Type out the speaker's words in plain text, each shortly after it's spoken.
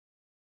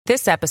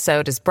This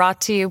episode is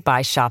brought to you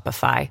by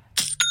Shopify.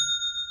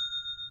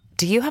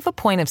 Do you have a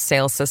point of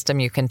sale system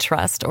you can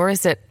trust, or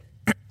is it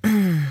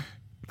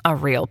a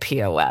real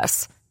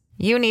POS?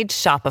 You need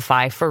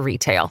Shopify for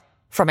retail.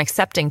 From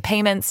accepting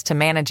payments to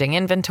managing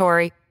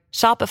inventory,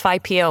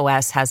 Shopify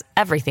POS has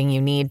everything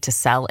you need to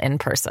sell in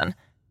person.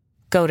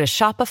 Go to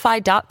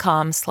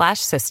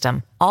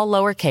shopify.com/system, all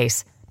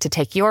lowercase, to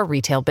take your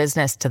retail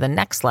business to the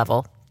next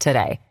level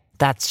today.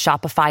 That's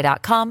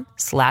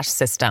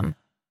shopify.com/system.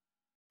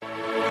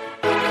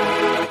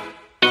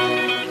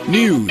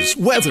 News,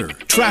 weather,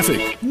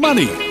 traffic,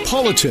 money,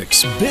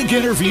 politics, big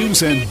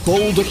interviews, and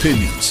bold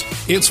opinions.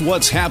 It's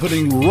what's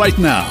happening right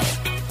now.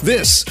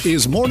 This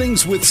is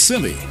Mornings with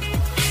Simi.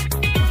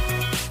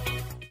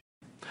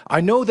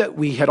 I know that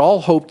we had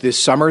all hoped this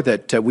summer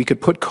that we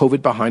could put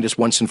COVID behind us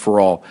once and for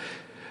all.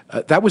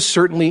 That was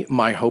certainly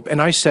my hope,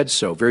 and I said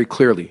so very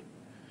clearly.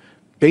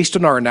 Based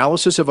on our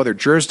analysis of other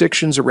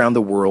jurisdictions around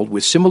the world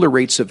with similar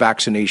rates of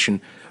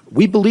vaccination,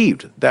 we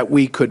believed that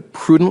we could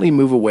prudently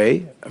move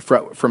away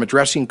from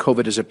addressing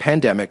COVID as a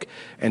pandemic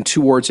and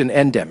towards an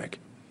endemic.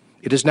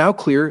 It is now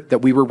clear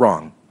that we were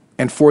wrong,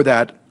 and for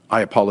that,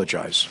 I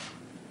apologize.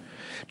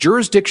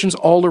 Jurisdictions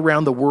all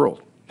around the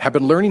world have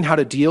been learning how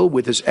to deal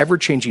with this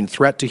ever-changing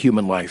threat to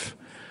human life.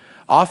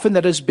 Often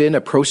that has been a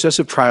process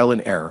of trial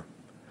and error.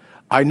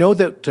 I know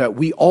that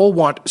we all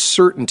want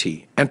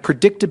certainty and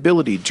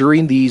predictability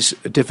during these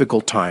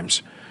difficult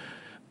times.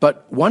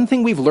 But one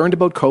thing we've learned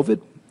about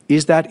COVID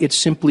is that it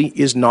simply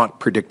is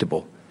not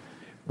predictable.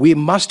 We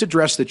must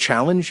address the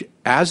challenge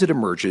as it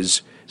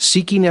emerges,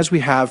 seeking as we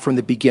have from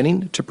the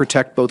beginning to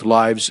protect both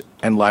lives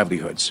and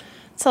livelihoods.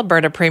 It's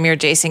Alberta Premier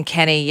Jason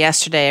Kenney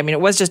yesterday. It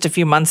was just a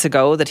few months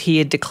ago that he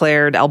had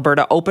declared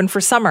Alberta open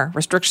for summer.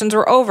 Restrictions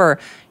were over.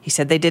 He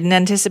said they didn't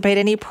anticipate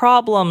any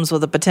problems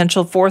with a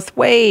potential fourth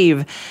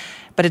wave.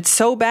 But it's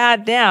so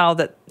bad now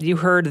that you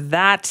heard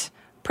that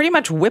pretty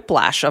much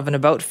whiplash of an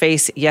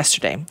about-face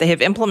yesterday. They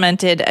have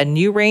implemented a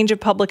new range of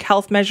public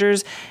health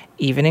measures,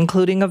 even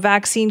including a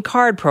vaccine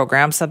card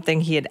program,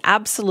 something he had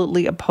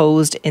absolutely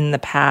opposed in the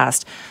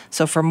past.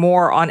 So for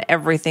more on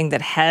everything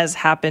that has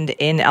happened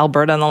in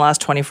Alberta in the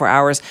last 24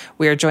 hours,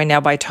 we are joined now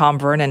by Tom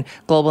Vernon,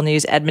 Global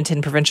News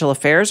Edmonton Provincial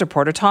Affairs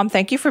reporter. Tom,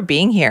 thank you for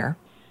being here.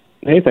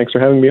 Hey, thanks for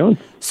having me on.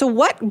 So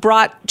what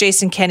brought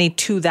Jason Kenney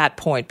to that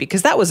point?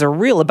 Because that was a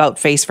real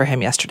about-face for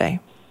him yesterday.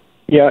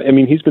 Yeah,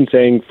 he's been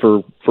saying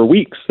for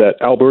weeks that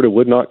Alberta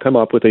would not come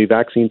up with a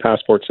vaccine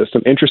passport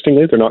system.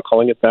 Interestingly, they're not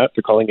calling it that.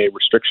 They're calling it a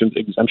restrictions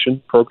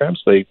exemption program,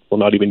 so they will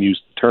not even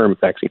use the term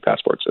vaccine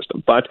passport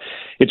system. But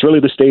it's really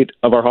the state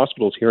of our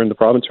hospitals here in the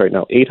province right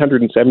now.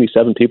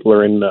 877 people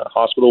are in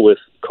hospital with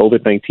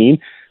COVID-19,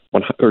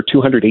 or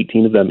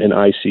 218 of them in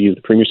ICU.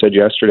 The Premier said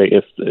yesterday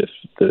if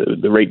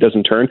the rate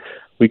doesn't turn,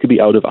 we could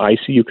be out of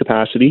ICU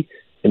capacity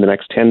in the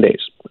next 10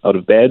 days, out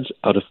of beds,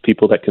 out of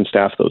people that can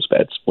staff those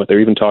beds. What they're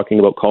even talking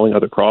about calling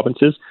other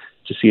provinces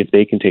to see if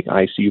they can take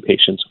ICU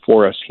patients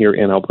for us here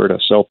in Alberta.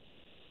 So,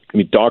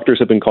 doctors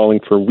have been calling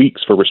for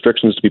weeks for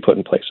restrictions to be put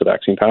in place, a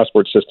vaccine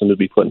passport system to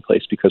be put in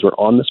place, because we're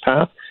on this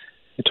path.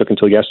 It took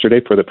until yesterday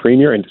for the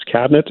Premier and his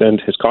cabinet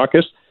and his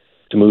caucus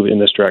to move in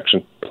this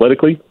direction.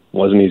 Politically,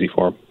 wasn't easy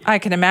for him. I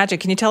can imagine.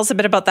 Can you tell us a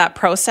bit about that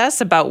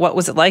process, about what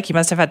was it like? He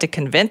must have had to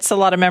convince a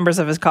lot of members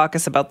of his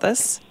caucus about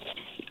this.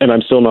 And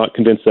I'm still not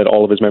convinced that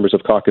all of his members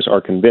of caucus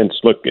are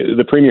convinced. Look,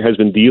 the Premier has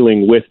been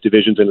dealing with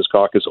divisions in his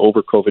caucus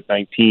over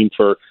COVID-19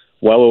 for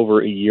well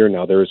over a year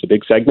now. There is a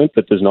big segment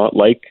that does not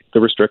like the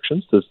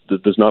restrictions,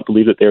 does not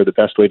believe that they're the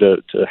best way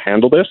to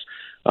handle this.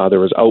 There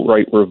was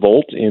outright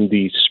revolt in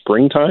the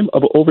springtime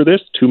over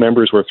this. 2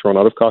 members were thrown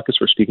out of caucus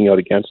for speaking out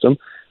against him.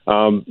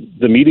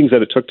 The meetings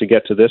that it took to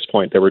get to this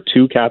point, there were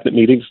 2 cabinet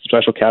meetings,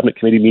 special cabinet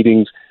committee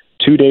meetings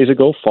 2 days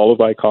ago, followed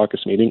by a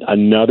caucus meeting,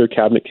 another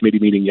cabinet committee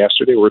meeting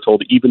yesterday. We're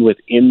told even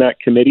within that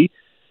committee,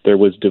 there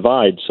was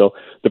divide. So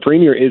the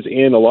Premier is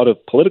in a lot of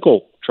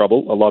political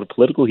trouble, a lot of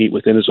political heat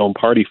within his own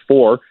party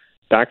for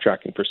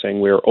backtracking, for saying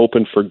we're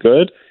open for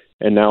good,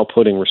 and now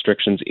putting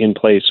restrictions in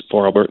place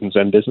for Albertans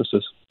and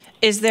businesses.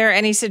 Is there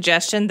any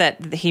suggestion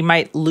that he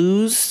might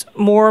lose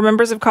more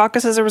members of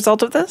caucus as a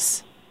result of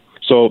this?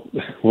 So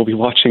we'll be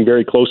watching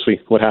very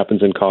closely what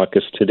happens in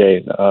caucus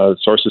today.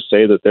 Sources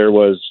say that there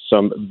was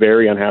some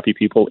very unhappy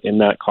people in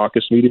that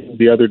caucus meeting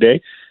the other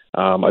day.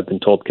 I've been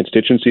told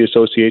constituency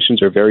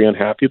associations are very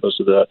unhappy. Those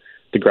are the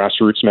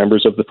grassroots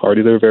members of the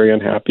party that are very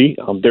unhappy.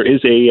 There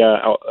is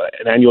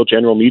an annual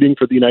general meeting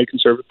for the United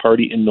Conservative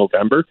Party in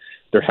November.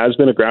 There has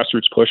been a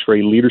grassroots push for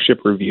a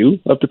leadership review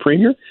of the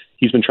Premier.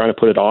 He's been trying to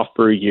put it off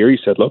for a year. He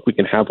said, look, we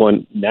can have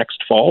one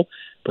next fall,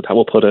 but that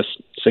will put us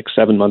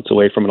 6-7 months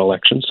away from an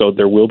election. So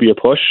there will be a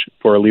push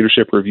for a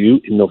leadership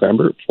review in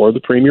November for the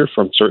Premier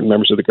from certain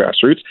members of the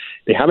grassroots.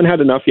 They haven't had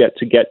enough yet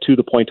to get to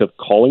the point of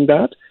calling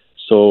that.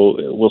 So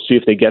we'll see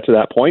if they get to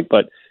that point.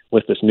 But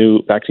with this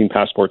new vaccine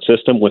passport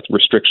system, with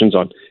restrictions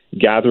on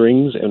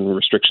gatherings and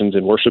restrictions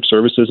in worship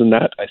services and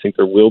that, I think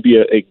there will be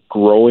a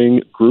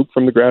growing group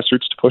from the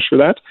grassroots to push for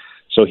that.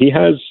 So he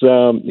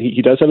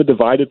does have a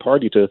divided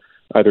party to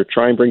either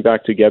try and bring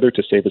back together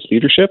to save his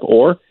leadership,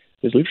 or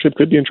his leadership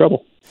could be in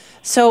trouble.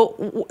 So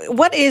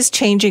what is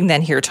changing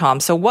then here, Tom?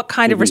 So what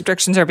kind of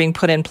restrictions are being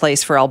put in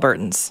place for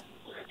Albertans?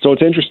 So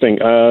it's interesting.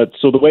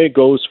 So the way it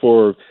goes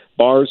for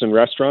bars and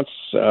restaurants,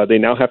 they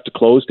now have to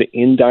close the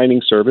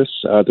in-dining service.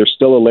 There's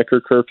still a liquor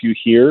curfew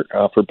here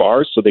for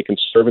bars, so they can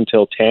serve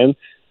until 10.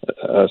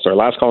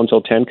 Last call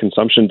until 10,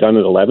 consumption done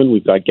at 11.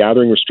 We've got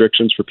gathering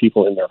restrictions for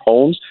people in their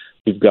homes.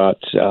 We've got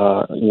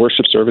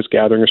worship service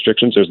gathering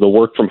restrictions. There's the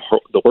work from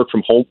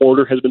home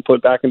order has been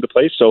put back into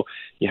place. So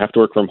you have to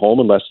work from home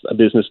unless a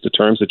business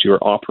determines that you are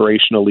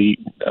operationally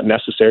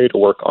necessary to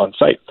work on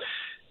site.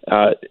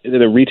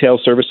 The retail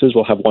services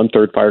will have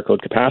 1/3 fire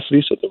code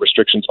capacity, so the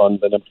restrictions on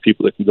the number of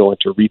people that can go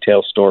into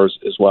retail stores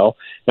as well.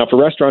 Now, for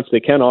restaurants, they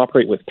can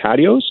operate with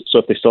patios. So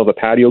if they still have a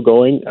patio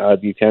going,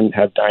 you can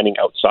have dining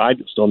outside.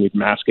 You still need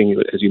masking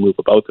as you move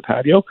about the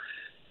patio.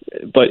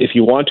 But if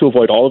you want to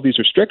avoid all of these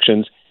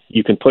restrictions,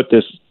 you can put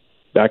this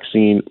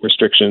vaccine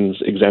restrictions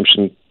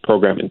exemption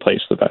program in place,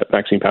 the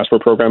vaccine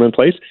passport program in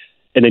place,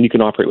 and then you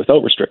can operate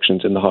without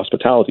restrictions in the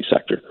hospitality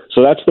sector.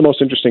 So that's the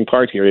most interesting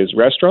part here is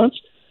restaurants,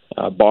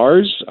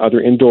 bars, other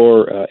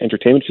indoor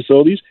entertainment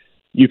facilities.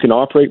 You can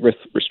operate with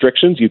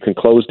restrictions. You can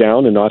close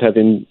down and not have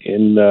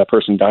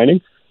in-person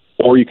dining,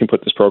 or you can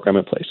put this program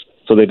in place.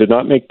 So they did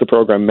not make the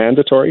program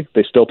mandatory.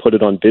 They still put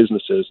it on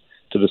businesses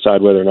to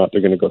decide whether or not they're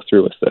going to go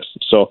through with this.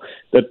 So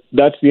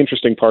that's the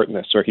interesting part in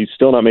this. Or he's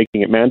still not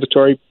making it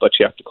mandatory, but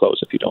you have to close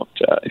if you don't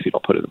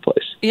put it in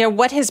place. Yeah,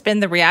 what has been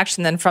the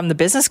reaction then from the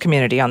business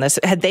community on this?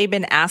 Had they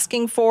been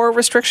asking for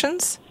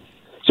restrictions?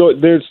 So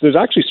there's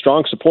actually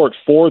strong support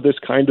for this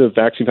kind of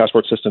vaccine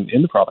passport system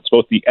in the province.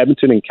 Both the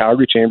Edmonton and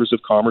Calgary Chambers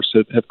of Commerce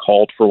have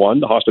called for one.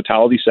 The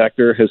hospitality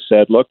sector has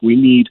said, look, we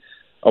need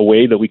a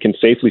way that we can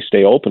safely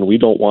stay open. We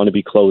don't want to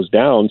be closed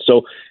down.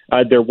 So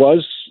there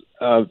was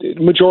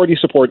majority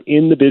support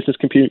in the business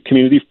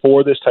community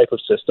for this type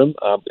of system.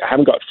 I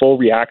haven't got full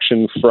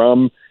reaction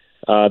from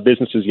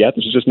businesses yet.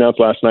 This was just announced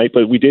last night,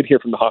 but we did hear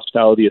from the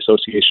Hospitality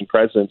Association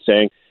president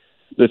saying,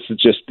 this is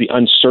just the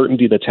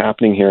uncertainty that's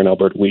happening here in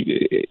Alberta.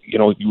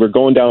 We're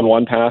going down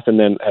one path, and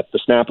then at the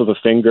snap of a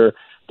finger,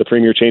 the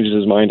premier changes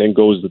his mind and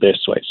goes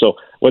this way. So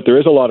what there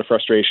is a lot of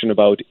frustration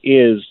about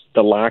is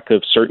the lack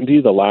of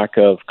certainty, the lack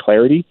of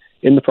clarity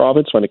in the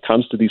province when it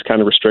comes to these kind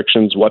of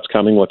restrictions, what's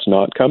coming, what's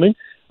not coming.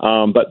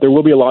 But there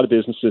will be a lot of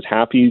businesses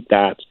happy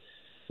that,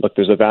 look,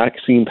 there's a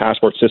vaccine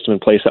passport system in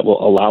place that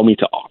will allow me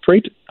to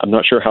operate. I'm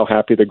not sure how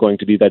happy they're going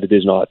to be that it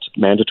is not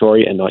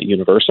mandatory and not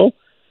universal.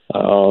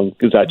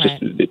 Because that just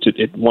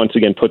it once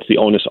again puts the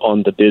onus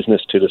on the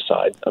business to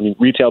decide. I mean,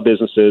 retail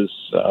businesses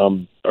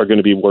are going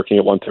to be working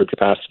at 1/3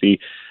 capacity,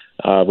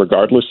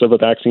 regardless of a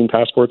vaccine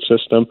passport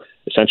system.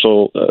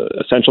 Essential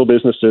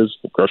businesses,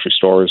 grocery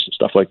stores,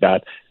 stuff like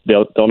that,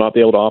 they'll not be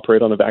able to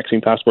operate on a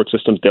vaccine passport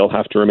system. They'll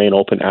have to remain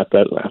open at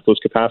those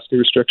capacity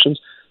restrictions.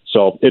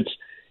 So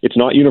it's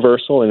not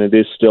universal, and it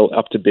is still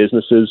up to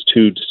businesses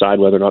to decide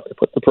whether or not they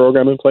put the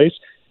program in place.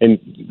 And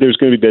there's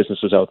going to be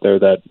businesses out there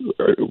that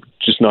are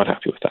just not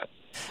happy with that.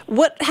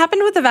 What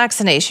happened with the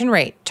vaccination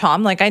rate,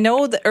 Tom? Like, I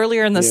know that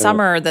earlier in the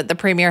summer that the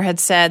premier had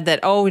said that,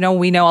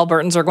 we know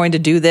Albertans are going to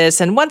do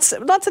this, and once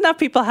enough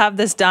people have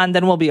this done,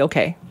 then we'll be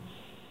okay.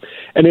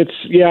 And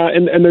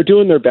and they're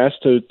doing their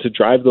best to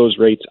drive those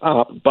rates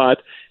up,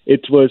 but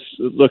it was,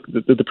 look,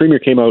 the premier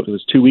came out, it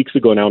was 2 weeks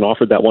ago now, and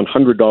offered that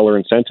 $100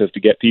 incentive to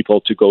get people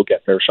to go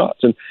get their shots.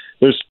 And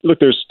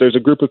there's a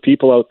group of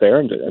people out there,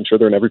 and I'm sure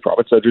they're in every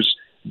province, that just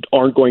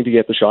aren't going to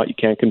get the shot. You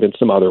can't convince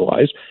them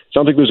otherwise.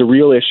 Sounds like there's a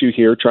real issue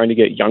here trying to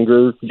get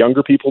younger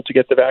people to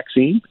get the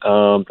vaccine,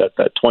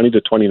 that 20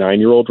 to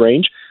 29-year-old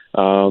range.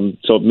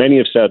 So many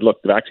have said,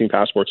 look, the vaccine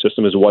passport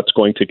system is what's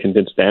going to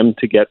convince them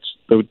to get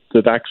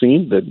the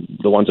vaccine,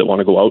 the ones that want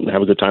to go out and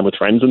have a good time with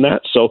friends and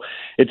that. So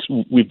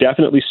we've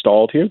definitely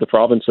stalled here. The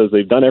province says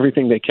they've done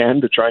everything they can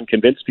to try and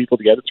convince people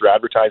to get it through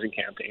advertising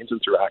campaigns and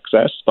through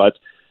access. But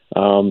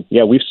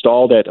we've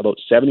stalled at about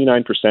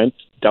 79%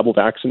 double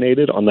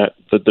vaccinated on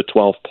the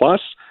 12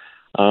 plus.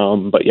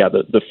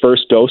 The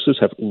first doses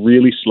have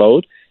really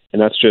slowed.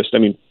 And that's just,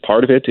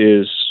 part of it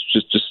is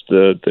just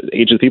the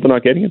age of the people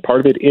not getting it. Part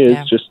of it is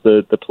just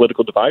the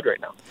political divide right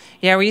now.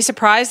 Yeah, were you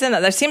surprised then?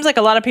 There seems like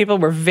a lot of people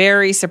were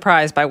very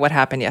surprised by what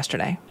happened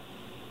yesterday.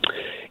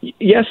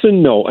 Yes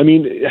and no.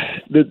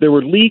 There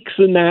were leaks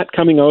in that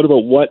coming out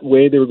about what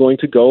way they were going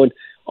to go. And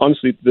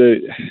honestly,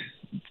 the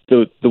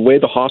way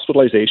the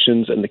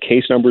hospitalizations and the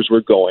case numbers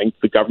were going,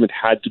 the government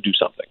had to do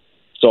something.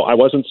 So I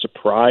wasn't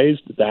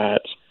surprised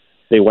that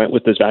they went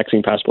with this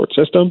vaccine passport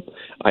system.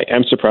 I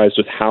am surprised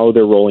with how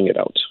they're rolling it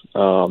out.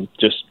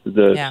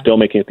 Still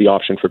making it the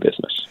option for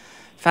business.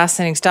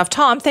 Fascinating stuff.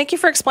 Tom, thank you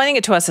for explaining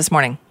it to us this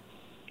morning.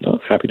 Oh,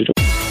 happy to do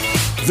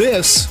it.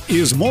 This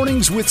is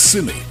Mornings with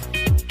Simi.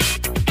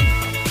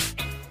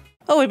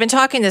 We've been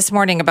talking this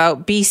morning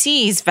about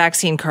BC's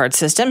vaccine card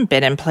system,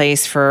 been in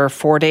place for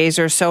 4 days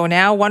or so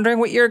now. Wondering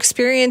what your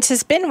experience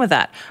has been with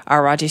that.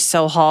 Our Raji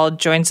Sohal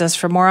joins us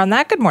for more on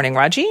that. Good morning,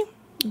 Raji.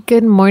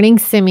 Good morning,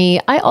 Simi.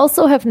 I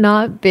also have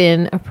not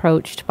been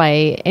approached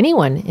by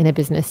anyone in a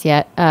business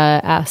yet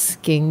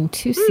asking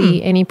to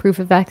see any proof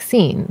of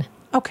vaccine.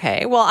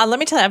 Okay. Well, let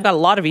me tell you, I've got a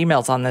lot of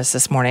emails on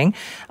this morning,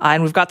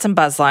 and we've got some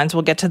buzz lines.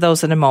 We'll get to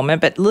those in a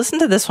moment, but listen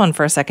to this one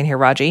for a second here,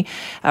 Raji.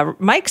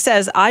 Mike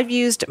says, I've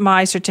used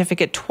my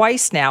certificate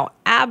twice now.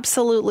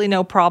 Absolutely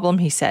no problem,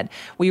 he said.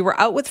 We were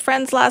out with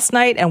friends last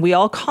night, and we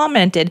all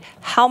commented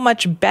how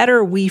much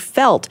better we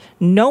felt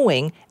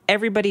knowing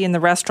everybody in the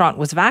restaurant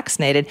was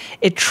vaccinated.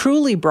 It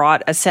truly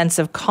brought a sense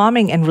of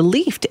calming and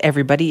relief to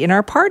everybody in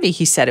our party.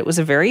 He said it was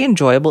a very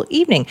enjoyable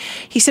evening.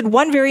 He said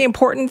one very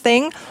important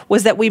thing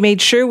was that we made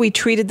sure we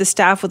treated the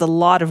staff with a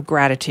lot of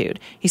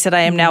gratitude. He said, I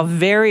am now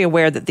very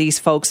aware that these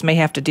folks may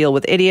have to deal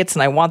with idiots,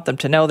 and I want them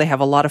to know they have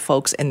a lot of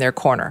folks in their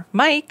corner.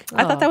 Mike,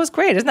 I thought that was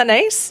great. Isn't that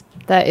nice?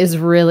 That is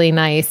really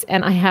nice.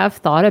 And I have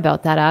thought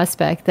about that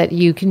aspect, that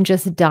you can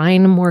just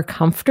dine more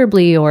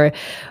comfortably or,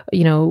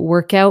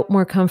 work out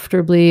more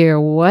comfortably or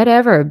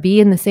whatever,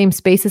 be in the same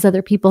space as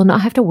other people and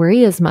not have to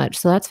worry as much.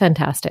 So that's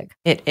fantastic.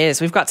 It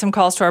is. We've got some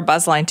calls to our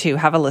buzz line too.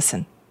 Have a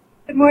listen.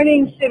 Good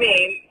morning,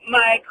 Simi.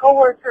 My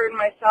coworker and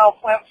myself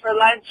went for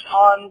lunch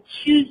on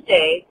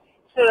Tuesday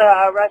to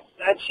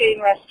a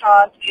chain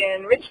restaurant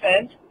in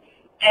Richmond.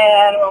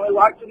 And when we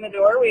walked in the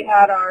door, we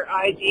had our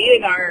ID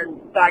and our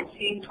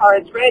vaccine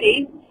cards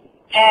ready.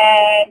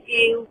 And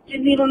he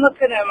didn't even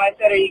look at them. I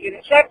said, are you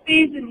going to check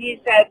these? And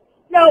he said,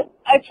 no,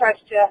 I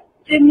trust you.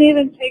 Didn't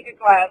even take a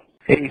glance.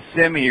 Hey,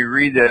 Simi,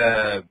 read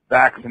the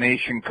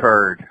vaccination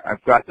card.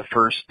 I've got the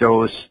first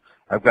dose.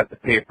 I've got the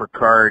paper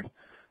card.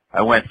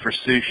 I went for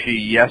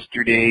sushi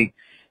yesterday.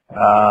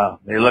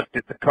 They looked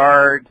at the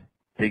card.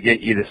 They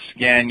get you to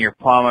scan your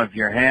palm of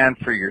your hand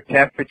for your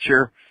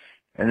temperature,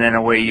 and then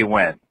away you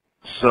went.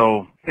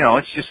 So,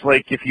 it's just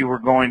like if you were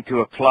going to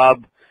a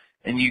club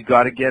and you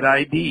got to get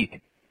ID'd.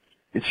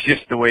 It's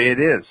just the way it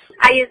is.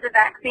 I used a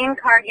vaccine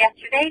card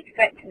yesterday to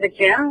get to the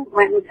gym.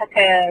 Went and took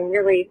a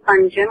really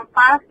fun gym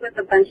class with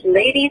a bunch of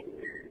ladies.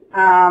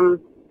 The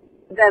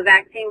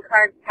vaccine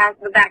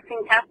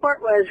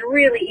passport was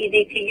really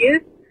easy to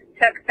use.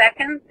 Took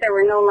seconds. There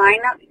were no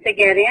lineups to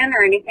get in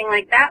or anything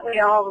like that. We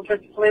all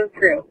just flew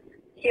through.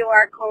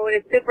 QR code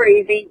is super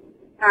easy.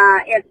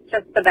 It's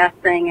just the best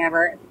thing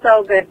ever. It's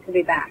so good to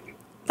be back.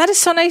 That is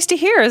so nice to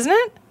hear, isn't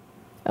it?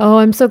 Oh,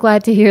 I'm so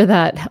glad to hear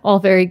that. All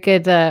very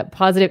good,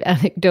 positive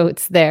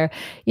anecdotes there.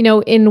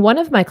 In one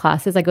of my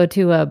classes, I go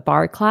to a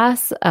bar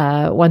class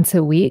once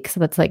a week. So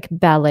that's like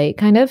ballet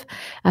kind of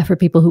for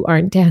people who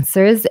aren't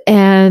dancers.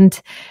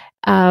 And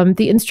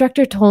the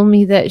instructor told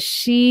me that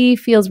she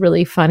feels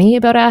really funny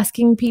about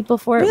asking people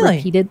for it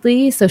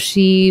repeatedly. So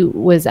she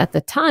was at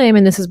the time,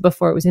 and this is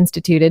before it was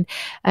instituted,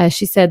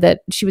 she said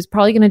that she was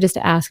probably going to just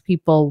ask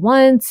people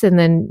once and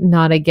then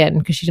not again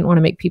because she didn't want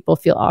to make people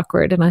feel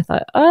awkward. And I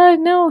thought,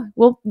 no,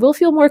 we'll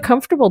feel more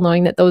comfortable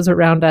knowing that those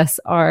around us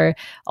are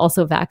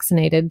also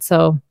vaccinated.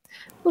 So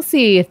we'll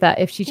see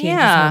if she changes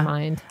her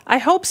mind. I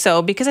hope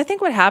so, because I think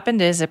what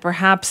happened is that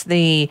perhaps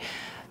the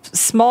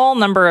small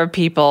number of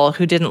people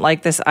who didn't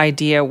like this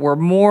idea were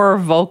more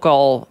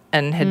vocal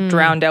and had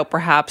drowned out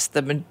perhaps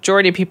the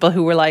majority of people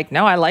who were like,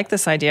 no, I like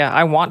this idea.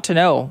 I want to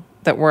know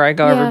that where I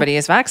go, everybody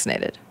is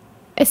vaccinated.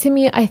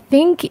 Simi, I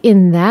think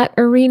in that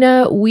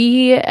arena,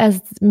 we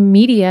as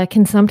media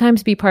can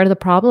sometimes be part of the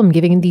problem,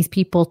 giving these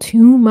people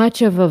too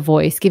much of a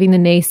voice, giving the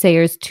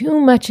naysayers too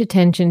much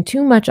attention,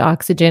 too much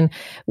oxygen,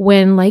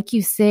 when, like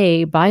you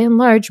say, by and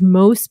large,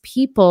 most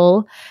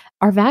people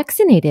are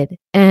vaccinated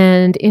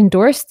and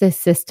endorse this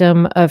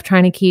system of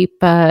trying to keep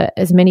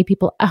as many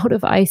people out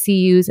of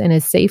ICUs and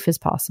as safe as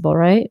possible,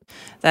 right?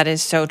 That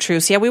is so true.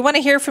 So we want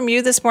to hear from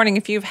you this morning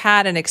if you've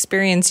had an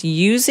experience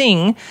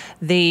using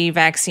the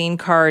vaccine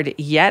card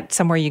yet,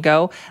 somewhere you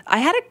go. I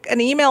had an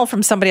email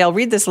from somebody, I'll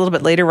read this a little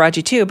bit later,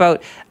 Raji, too,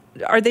 about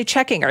are they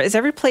checking? Or is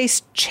every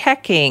place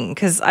checking?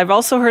 Because I've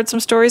also heard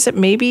some stories that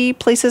maybe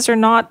places are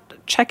not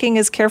checking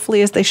as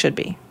carefully as they should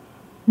be.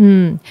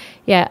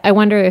 Yeah, I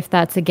wonder if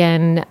that's,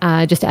 again,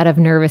 just out of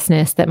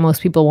nervousness that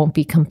most people won't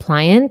be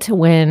compliant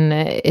when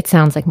it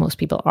sounds like most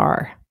people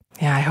are.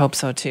 Yeah, I hope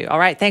so too. All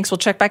right, thanks. We'll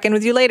check back in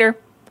with you later.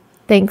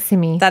 Thanks,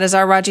 Simi. That is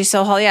our Raji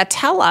Sohal. Yeah,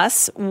 tell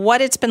us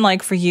what it's been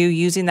like for you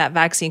using that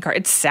vaccine card.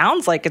 It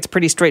sounds like it's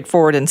pretty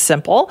straightforward and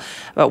simple,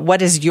 but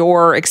what has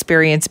your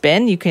experience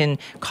been? You can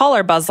call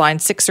our buzzline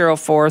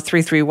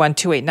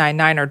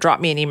 604-331-2899 or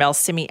drop me an email,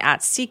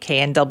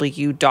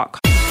 simi@cknw.com.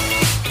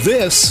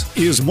 This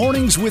is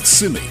Mornings with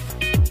Simi.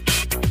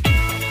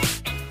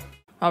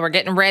 Well, we're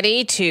getting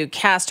ready to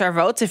cast our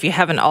votes if you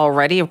haven't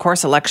already. Of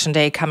course, Election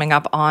Day coming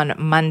up on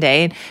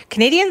Monday.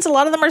 Canadians, a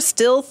lot of them are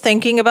still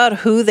thinking about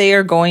who they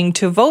are going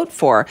to vote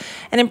for.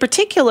 And in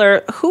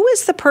particular, who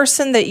is the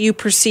person that you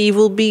perceive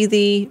will be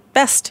the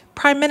best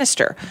Prime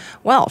Minister?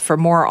 Well, for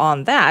more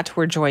on that,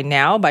 we're joined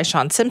now by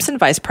Sean Simpson,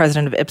 Vice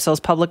President of Ipsos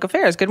Public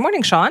Affairs. Good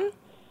morning, Sean.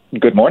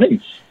 Good morning.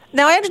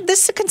 Now,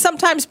 this can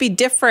sometimes be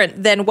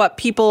different than what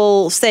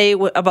people say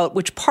about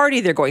which party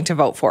they're going to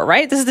vote for,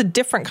 right? This is a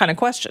different kind of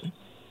question.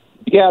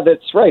 Yeah,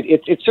 that's right.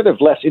 It's sort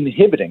of less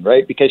inhibiting,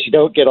 right? Because you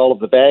don't get all of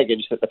the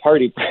baggage that the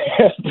party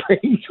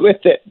brings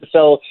with it.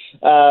 So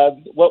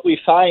what we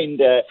find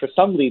for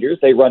some leaders,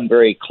 they run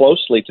very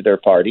closely to their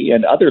party,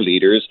 and other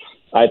leaders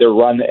either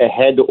run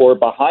ahead or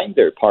behind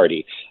their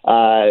party.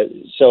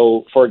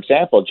 So, for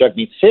example,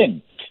 Jagmeet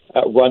Singh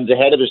runs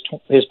ahead of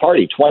his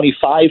party.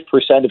 25%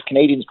 of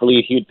Canadians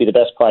believe he would be the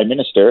best prime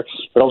minister,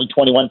 but only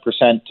 21%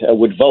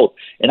 would vote.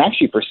 And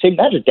actually, for Singh,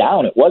 that is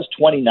down. It was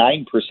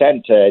 29%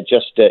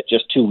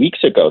 just 2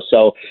 weeks ago.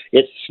 So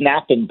it's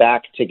snapping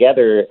back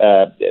together.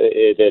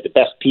 The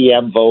best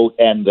PM vote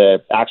and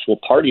the actual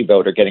party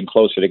vote are getting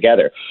closer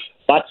together.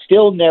 But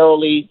still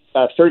narrowly,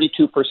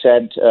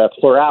 32%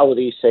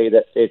 plurality say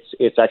that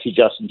it's actually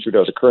Justin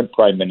Trudeau, the current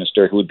prime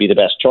minister, who would be the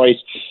best choice.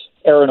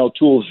 Aaron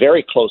O'Toole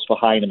very close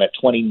behind him at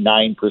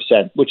 29%,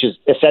 which is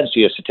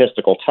essentially a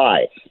statistical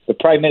tie. The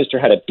prime minister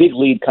had a big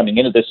lead coming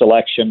into this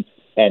election,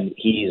 and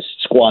he's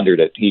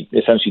squandered it. He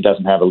essentially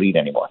doesn't have a lead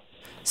anymore.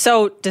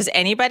 So does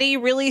anybody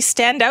really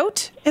stand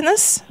out in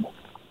this?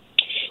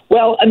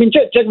 Well, I mean,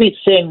 Jagmeet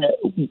Singh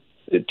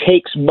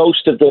takes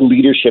most of the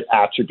leadership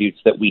attributes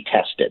that we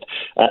tested.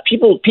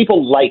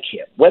 People like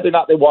him. Whether or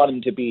not they want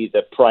him to be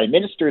the prime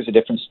minister is a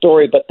different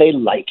story, but they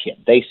like him.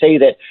 They say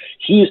that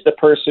he's the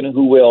person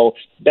who will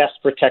best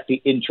protect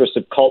the interests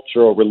of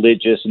cultural,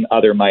 religious, and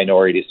other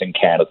minorities in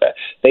Canada.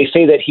 They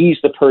say that he's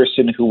the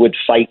person who would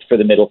fight for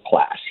the middle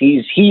class.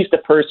 He's the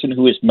person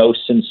who is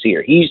most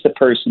sincere. He's the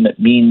person that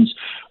means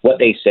what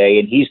they say,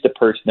 and he's the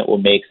person that will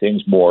make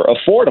things more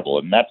affordable.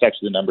 And that's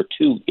actually the number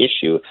 2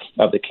 issue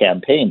of the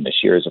campaign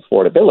this year is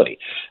affordability.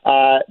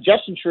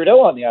 Justin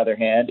Trudeau, on the other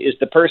hand, is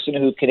the person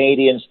who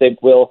Canadians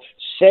think will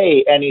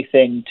say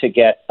anything to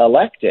get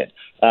elected,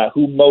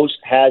 who most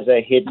has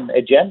a hidden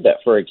agenda,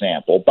 for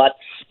example. But,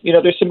 you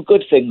know, there's some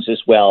good things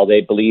as well. They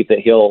believe that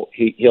he'll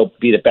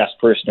be the best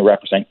person to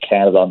represent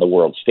Canada on the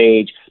world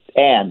stage.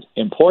 And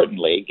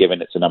importantly,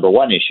 given it's a number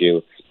 1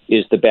 issue,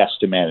 is the best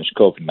to manage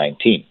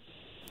COVID-19.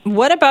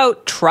 What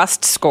about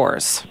trust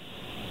scores?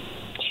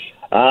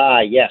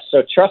 Yes.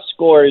 So trust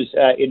scores,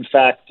 in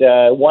fact,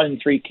 1 in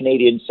 3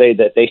 Canadians say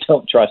that they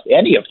don't trust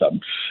any of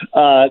them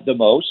the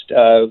most,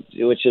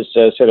 which is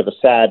sort of a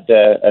sad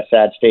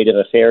state of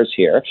affairs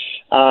here.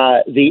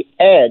 The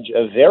edge,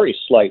 a very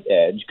slight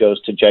edge,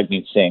 goes to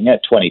Jagmeet Singh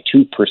at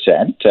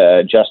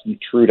 22%, Justin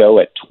Trudeau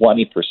at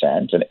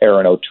 20%, and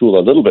Aaron O'Toole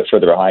a little bit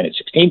further behind at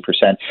 16%.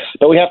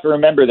 But we have to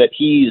remember that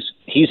he's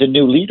a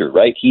new leader,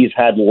 right? He's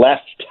had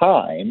less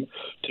time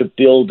to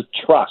build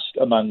trust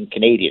among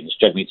Canadians.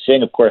 Jagmeet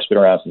Singh, of course, been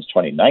around since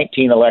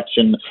 2019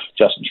 election.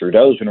 Justin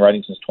Trudeau's been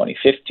running since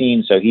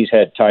 2015, so he's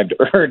had time to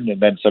earn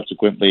and then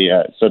subsequently,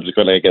 I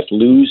guess,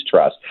 lose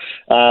trust.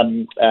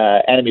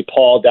 Annamie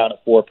Paul down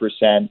at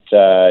 4%,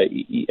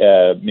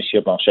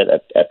 Michelle Blanchet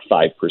at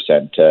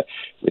 5%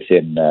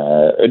 within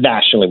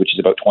nationally, which is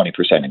about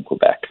 20% in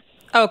Quebec.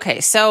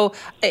 Okay, so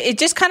it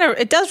does kind of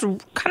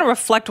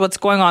reflect what's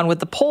going on with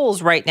the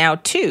polls right now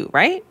too,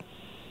 right?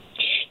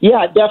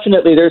 Yeah,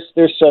 definitely.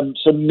 There's some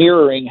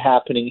mirroring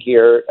happening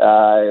here.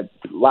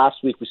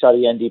 Last week we saw the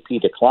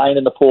NDP decline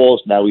in the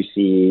polls. Now we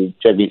see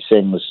Jagmeet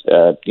Singh's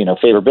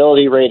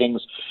favorability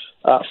ratings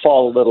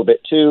fall a little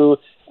bit too.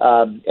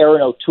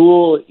 Aaron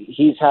O'Toole,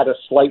 he's had a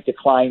slight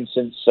decline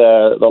since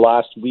the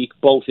last week,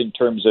 both in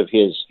terms of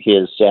his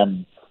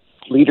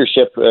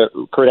leadership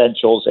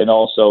credentials and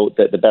also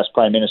the best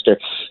prime minister.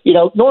 You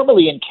know,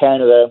 normally in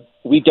Canada,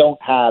 we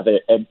don't have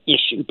an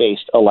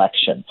issue-based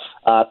election.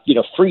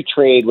 Free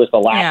trade was the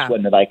last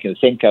one that I can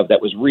think of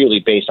that was really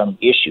based on an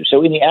issue.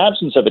 So in the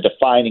absence of a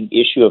defining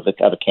issue of a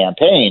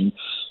campaign,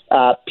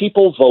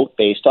 people vote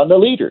based on the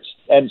leaders.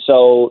 And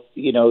so,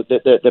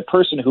 the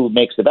person who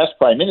makes the best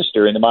prime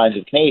minister in the minds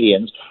of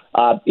Canadians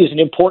is an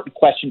important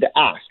question to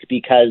ask,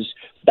 because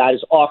that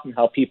is often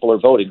how people are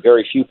voting.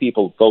 Very few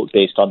people vote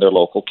based on their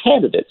local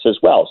candidates as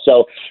well.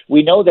 So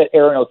we know that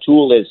Aaron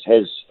O'Toole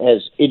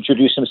has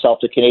introduced himself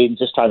to Canadians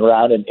this time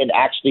around and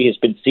actually has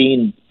been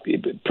seen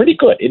in pretty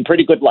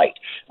good light.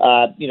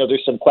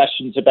 There's some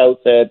questions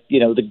about the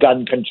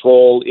gun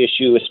control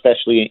issue,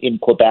 especially in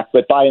Quebec,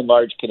 but by and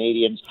large,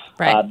 Canadians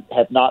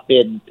have not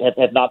been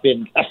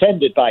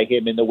offended by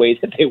him in the way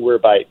that they were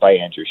by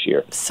Andrew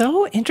Scheer.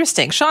 So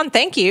interesting. Sean,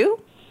 thank you.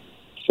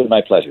 It's been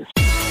my pleasure.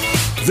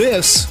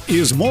 This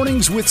is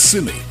Mornings with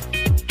Simi.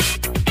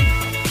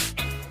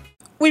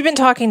 We've been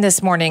talking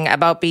this morning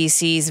about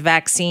BC's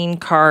vaccine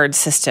card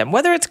system,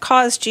 whether it's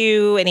caused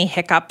you any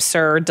hiccups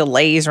or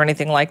delays or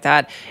anything like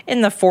that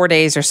in the 4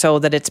 days or so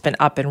that it's been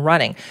up and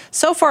running.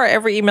 So far,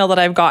 every email that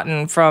I've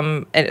gotten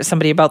from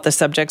somebody about this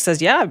subject says,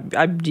 yeah,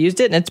 I've used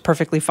it and it's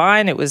perfectly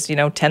fine. It was,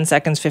 10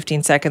 seconds,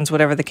 15 seconds,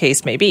 whatever the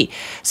case may be.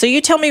 So you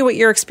tell me what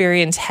your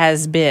experience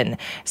has been.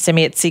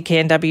 Simi at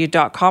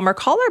cknw.com or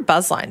call our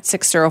buzzline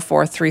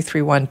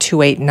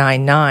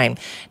 604-331-2899.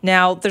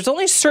 Now, there's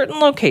only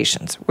certain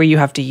locations where you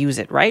have to use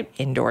it, right?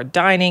 Indoor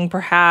dining,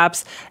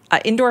 perhaps.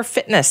 Indoor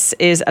fitness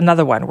is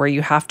another one where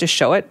you have to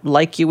show it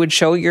like you would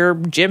show your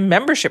gym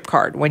membership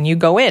card when you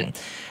go in.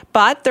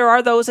 But there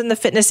are those in the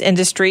fitness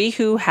industry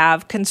who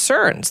have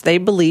concerns. They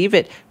believe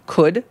it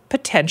could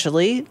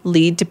potentially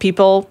lead to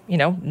people,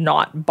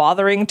 not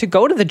bothering to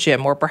go to the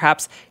gym or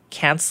perhaps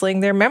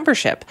canceling their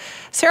membership.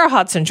 Sarah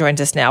Hodson joins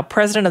us now,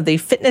 president of the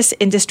Fitness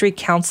Industry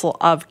Council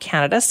of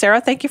Canada. Sarah,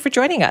 thank you for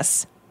joining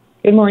us.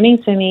 Good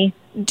morning, Simi.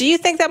 Do you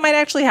think that might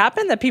actually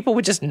happen, that people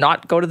would just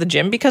not go to the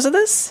gym because of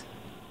this?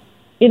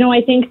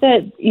 I think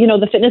that,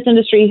 the fitness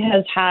industry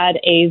has had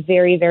a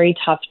very, very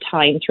tough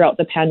time throughout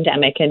the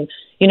pandemic. And,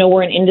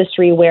 we're an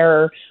industry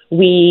where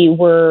we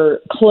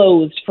were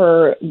closed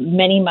for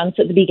many months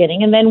at the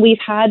beginning. And then we've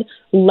had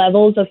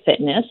levels of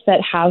fitness that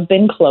have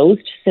been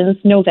closed since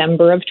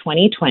November of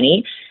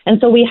 2020. And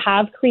so we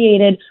have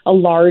created a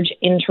large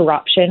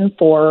interruption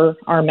for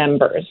our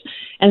members.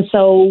 And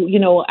so,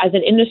 as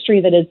an industry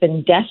that has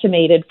been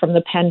decimated from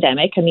the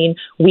pandemic,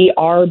 we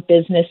are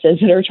businesses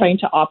that are trying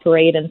to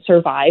operate and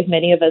survive.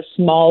 Many of us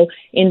small,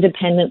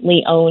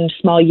 independently owned,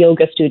 small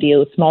yoga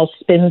studios, small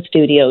spin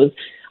studios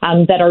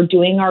that are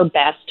doing our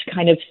best to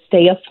kind of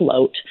stay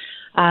afloat.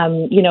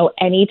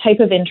 Any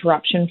type of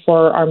interruption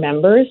for our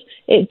members,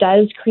 it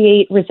does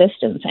create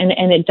resistance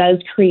and it does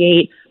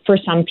create for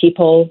some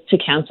people to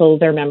cancel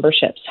their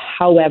memberships.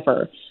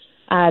 However,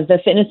 the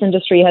fitness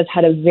industry has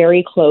had a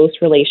very close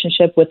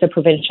relationship with the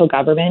provincial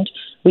government.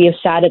 We have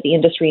sat at the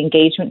industry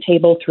engagement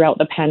table throughout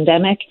the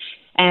pandemic,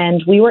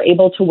 and we were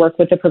able to work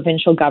with the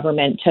provincial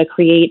government to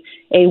create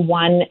a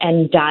one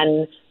and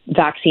done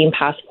vaccine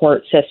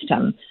passport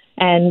system.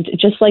 And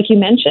just like you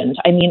mentioned,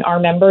 our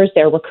members,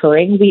 they're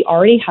recurring. We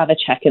already have a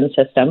check-in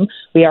system.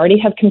 We already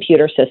have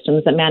computer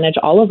systems that manage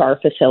all of our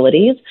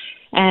facilities.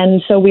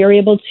 And so we are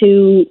able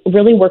to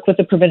really work with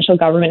the provincial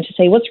government to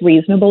say what's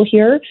reasonable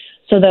here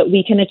so that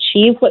we can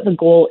achieve what the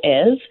goal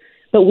is,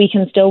 but we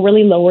can still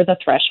really lower the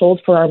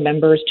threshold for our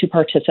members to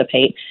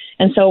participate.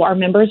 And so our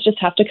members just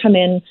have to come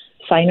in,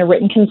 sign a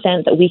written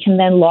consent that we can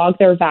then log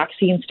their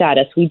vaccine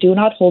status. We do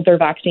not hold their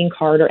vaccine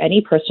card or any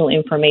personal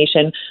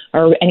information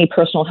or any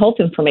personal health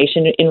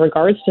information in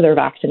regards to their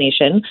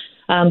vaccination.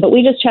 But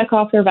we just check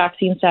off their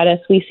vaccine status.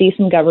 We see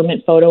some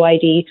government photo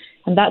ID,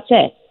 and that's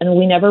it. And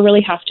we never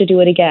really have to do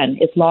it again.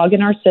 It's logged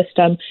in our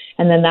system,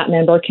 and then that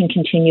member can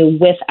continue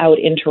without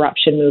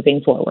interruption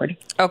moving forward.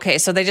 Okay,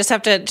 so they just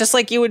have to, just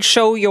like you would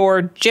show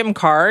your gym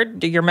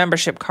card, your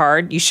membership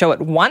card, you show it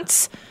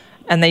once,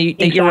 and then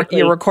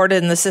you're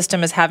recorded in the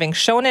system as having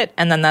shown it,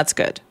 and then that's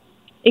good.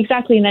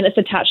 Exactly, and then it's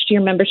attached to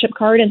your membership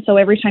card, and so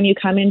every time you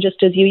come in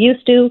just as you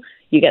used to,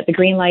 you get the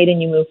green light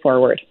and you move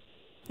forward.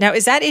 Now,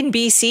 is that in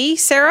BC,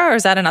 Sarah, or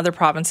is that in other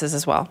provinces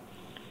as well?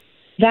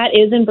 That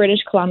is in British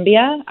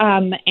Columbia,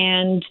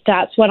 and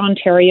that's what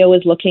Ontario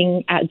is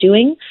looking at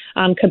doing.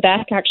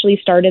 Quebec actually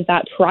started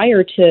that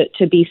prior to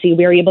BC.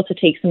 We were able to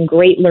take some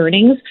great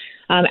learnings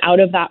out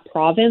of that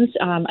province.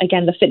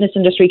 Again, the Fitness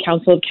Industry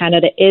Council of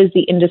Canada is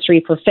the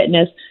industry for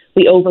fitness.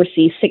 We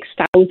oversee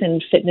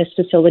 6,000 fitness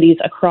facilities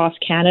across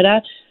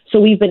Canada. So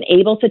we've been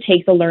able to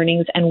take the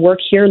learnings and work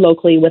here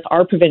locally with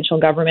our provincial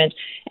government,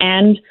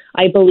 and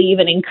I believe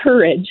and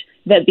encourage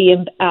that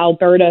the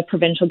Alberta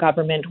provincial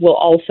government will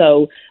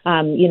also,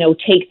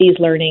 take these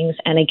learnings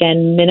and,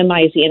 again,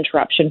 minimize the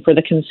interruption for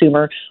the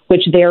consumer,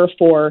 which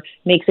therefore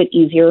makes it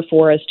easier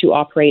for us to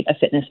operate a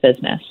fitness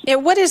business. Yeah,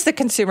 what is the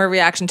consumer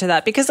reaction to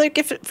that? Because,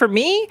 for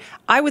me,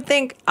 I would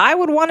think I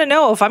would want to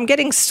know if I'm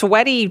getting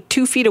sweaty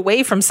 2 feet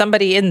away from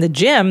somebody in the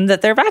gym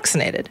that they're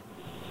vaccinated.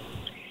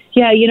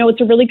 Yeah,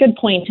 it's a really good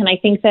point. And I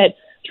think that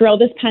throughout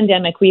this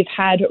pandemic, we've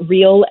had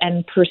real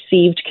and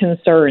perceived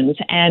concerns.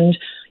 And,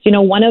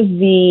 one of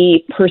the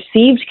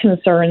perceived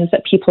concerns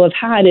that people have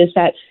had is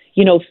that,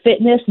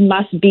 fitness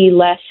must be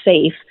less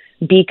safe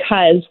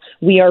because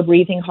we are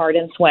breathing hard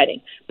and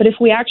sweating. But if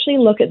we actually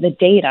look at the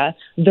data,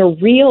 the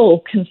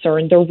real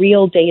concern, the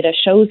real data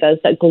shows us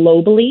that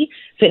globally,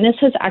 fitness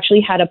has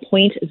actually had a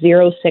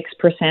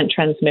 0.06%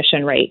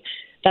 transmission rate.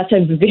 That's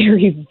a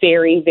very,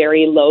 very,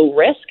 very low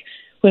risk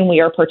when we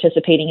are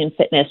participating in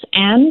fitness.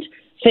 And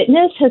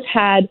fitness has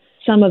had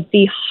some of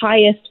the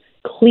highest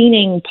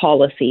cleaning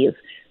policies.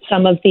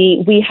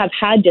 We have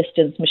had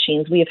distance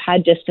machines. We have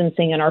had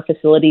distancing in our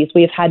facilities.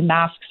 We have had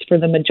masks for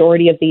the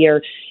majority of the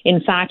year. In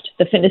fact,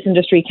 the Fitness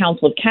Industry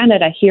Council of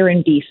Canada here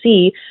in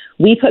BC,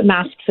 we put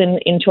masks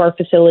into our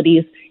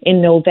facilities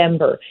in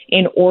November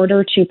in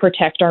order to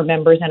protect our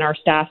members and our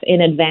staff in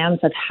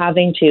advance of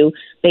having to,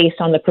 based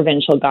on the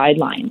provincial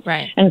guidelines.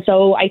 Right. And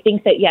so I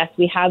think that, yes,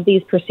 we have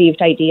these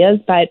perceived ideas,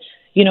 but,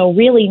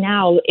 really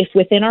now, if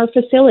within our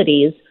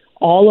facilities,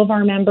 all of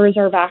our members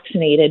are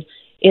vaccinated,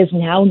 is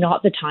now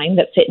not the time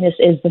that fitness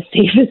is the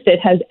safest it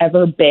has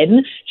ever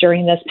been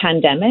during this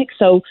pandemic.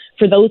 So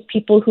for those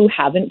people who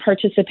haven't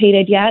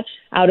participated yet,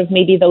 out of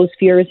maybe those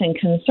fears and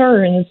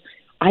concerns,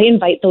 I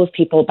invite those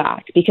people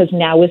back because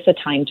now is the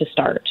time to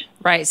start.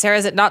 Right. Sarah,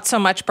 is it not so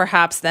much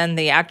perhaps then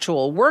the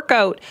actual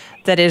workout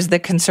that is the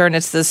concern?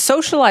 It's the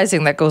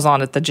socializing that goes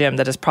on at the gym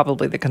that is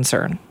probably the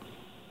concern.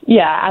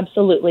 Yeah,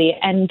 absolutely.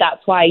 And that's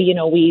why,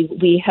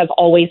 we have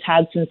always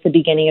had since the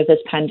beginning of this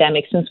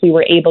pandemic, since we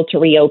were able to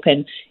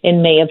reopen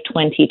in May of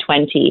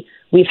 2020,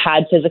 we've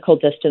had physical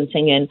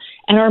distancing in.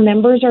 And our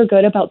members are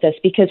good about this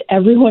because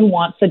everyone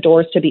wants the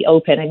doors to be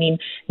open.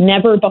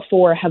 Never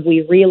before have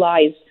we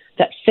realized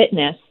that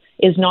fitness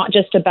is not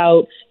just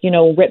about,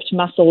 ripped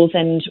muscles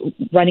and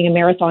running a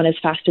marathon as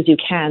fast as you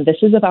can. This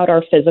is about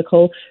our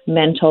physical,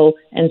 mental,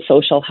 and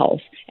social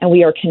health. And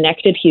we are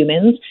connected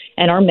humans,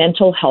 and our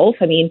mental health,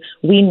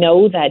 we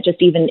know that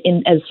just even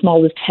in as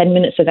small as 10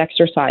 minutes of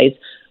exercise,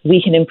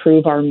 we can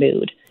improve our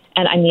mood.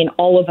 And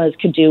all of us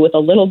could do with a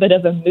little bit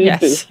of a mood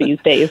boost these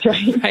days,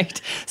 right?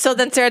 Right. So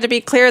then, Sarah, to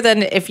be clear,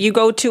 then if you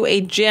go to a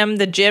gym,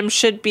 the gym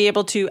should be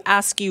able to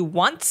ask you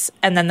once,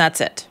 and then that's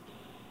it.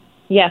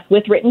 Yes,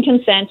 with written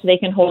consent, they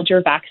can hold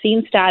your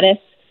vaccine status,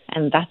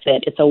 and that's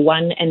it. It's a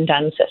one and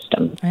done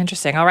system.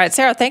 Interesting. All right,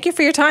 Sarah, thank you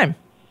for your time.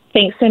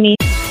 Thanks, Simi.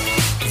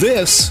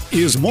 This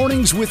is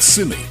Mornings with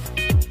Simi.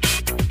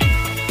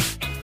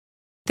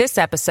 This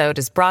episode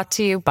is brought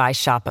to you by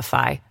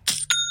Shopify.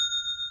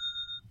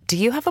 Do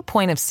you have a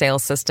point of sale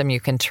system you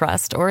can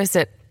trust, or is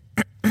it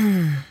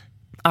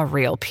a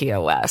real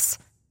POS?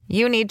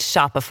 You need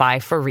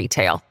Shopify for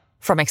retail.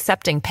 From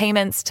accepting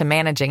payments to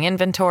managing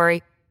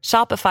inventory,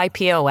 Shopify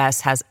POS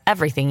has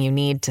everything you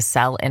need to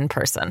sell in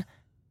person.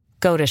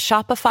 Go to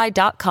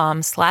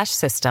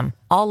shopify.com/system,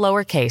 all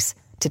lowercase,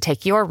 to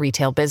take your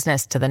retail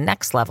business to the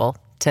next level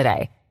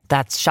today.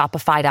 That's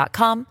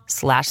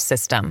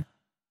shopify.com/system.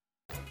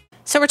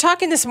 So we're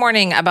talking this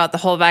morning about the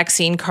whole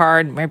vaccine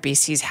card, where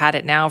BC's had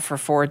it now for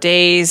 4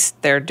 days.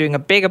 They're doing a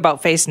big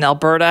about face in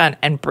Alberta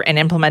and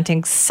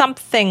implementing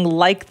something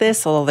like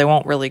this, although they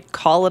won't really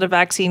call it a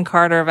vaccine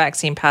card or a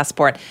vaccine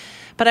passport.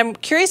 But I'm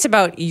curious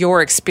about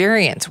your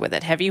experience with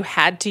it. Have you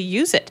had to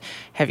use it?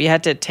 Have you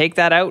had to take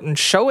that out and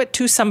show it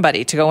to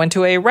somebody to go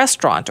into a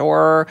restaurant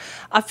or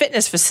a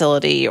fitness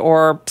facility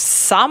or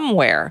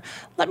somewhere?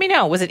 Let me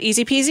know. Was it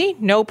easy peasy?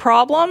 No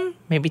problem?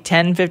 Maybe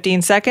 10,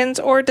 15 seconds?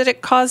 Or did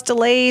it cause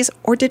delays?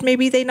 Or did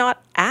maybe they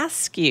not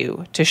ask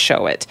you to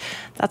show it?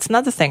 That's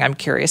another thing I'm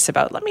curious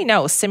about. Let me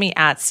know.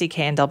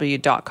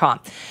 simi@cknw.com.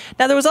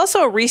 Now, there was also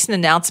a recent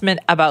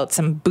announcement about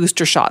some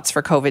booster shots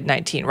for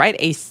COVID-19, right?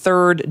 A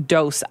third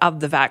dose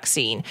of the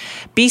vaccine.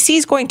 BC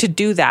is going to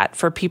do that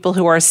for people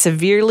who are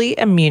severely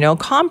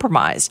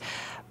immunocompromised.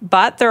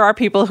 But there are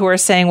people who are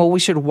saying, well, we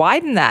should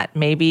widen that,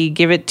 maybe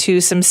give it to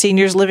some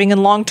seniors living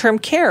in long-term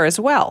care as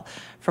well.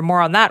 For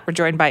more on that, we're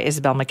joined by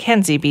Isabel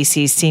McKenzie,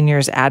 BC's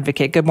seniors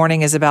advocate. Good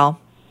morning, Isabel.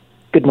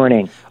 Good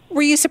morning.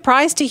 Were you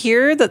surprised to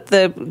hear that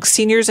the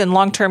seniors in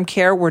long-term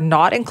care were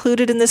not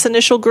included in this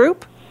initial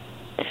group?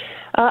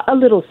 A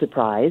little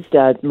surprised.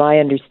 My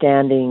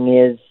understanding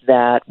is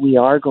that we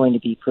are going to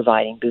be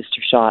providing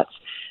booster shots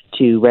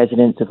to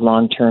residents of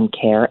long-term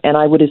care, and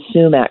I would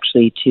assume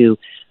actually to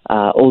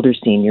older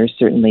seniors,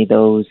 certainly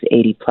those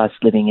 80 plus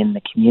living in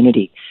the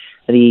community.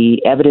 The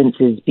evidence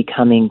is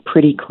becoming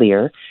pretty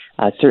clear.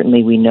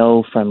 Certainly we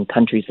know from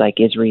countries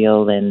like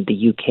Israel and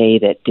the UK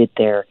that did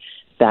their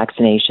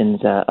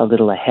vaccinations a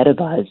little ahead of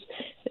us.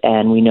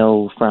 And we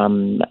know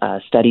from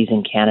studies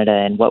in Canada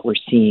and what we're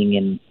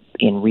seeing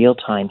in real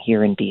time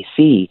here in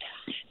BC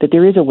that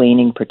there is a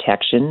waning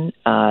protection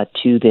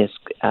to this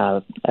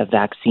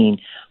vaccine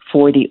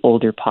for the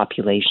older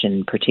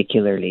population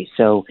particularly.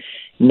 So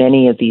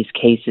many of these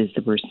cases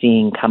that we're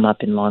seeing come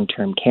up in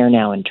long-term care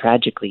now, and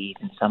tragically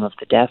even some of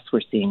the deaths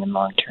we're seeing in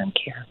long-term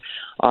care,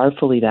 are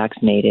fully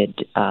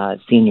vaccinated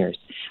seniors.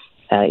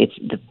 It's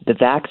the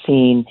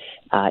vaccine,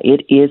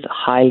 it is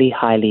highly,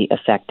 highly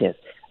effective,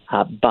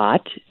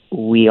 but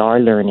we are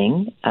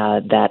learning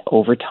that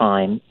over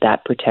time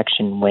that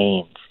protection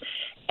wanes,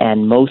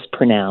 and most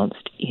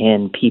pronounced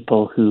in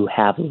people who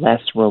have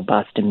less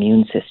robust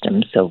immune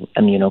systems, so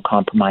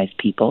immunocompromised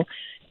people,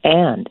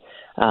 and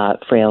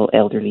frail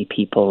elderly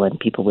people and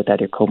people with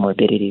other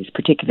comorbidities,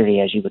 particularly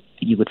as you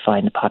would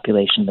find the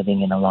population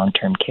living in a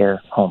long-term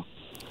care home.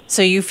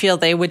 So you feel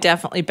they would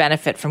definitely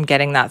benefit from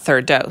getting that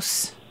third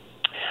dose?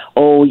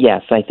 Oh,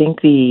 yes. I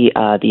think the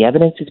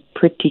evidence is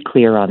pretty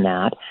clear on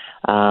that.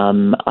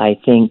 I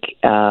think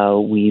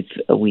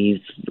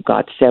we've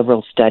got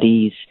several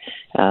studies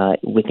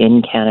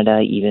within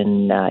Canada,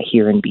 even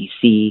here in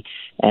BC,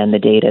 and the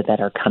data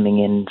that are coming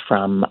in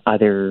from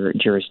other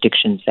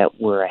jurisdictions that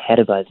were ahead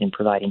of us in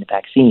providing the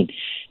vaccine.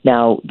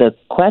 Now, the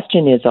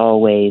question is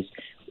always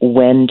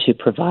when to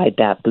provide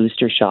that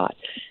booster shot.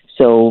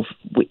 So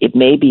it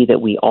may be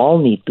that we all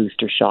need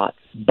booster shots,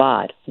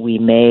 but the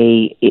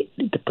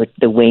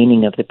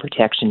waning of the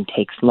protection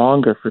takes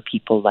longer for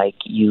people like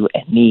you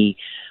and me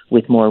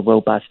with more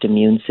robust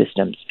immune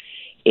systems.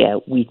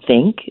 We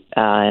think,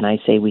 and I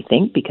say we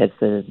think because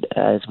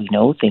as we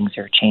know, things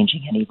are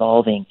changing and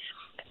evolving,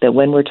 that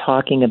when we're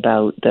talking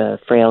about the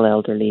frail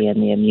elderly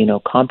and the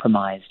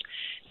immunocompromised,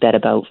 that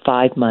about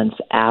 5 months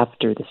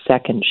after the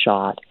second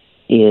shot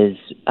is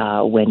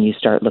when you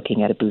start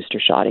looking at a booster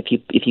shot. If you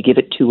give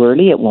it too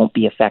early, it won't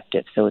be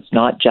effective. So it's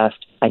not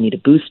just, I need a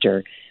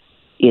booster,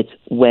 it's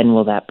when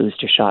will that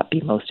booster shot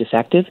be most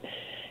effective.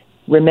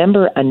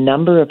 Remember, a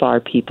number of our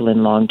people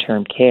in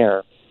long-term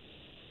care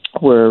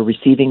were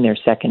receiving their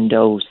second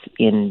dose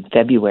in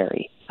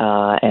February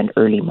and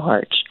early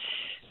March.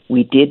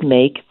 We did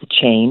make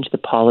the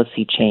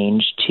policy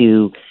change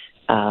to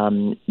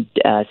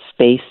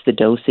space the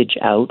dosage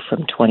out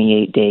from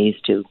 28 days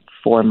to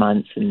 4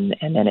 months, and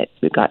then it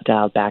got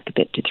dialed back a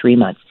bit to 3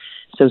 months.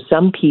 So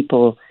some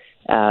people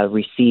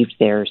received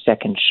their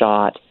second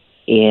shot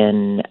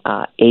in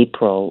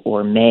April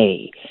or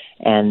May,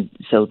 and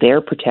so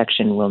their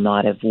protection will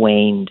not have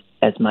waned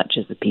as much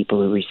as the people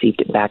who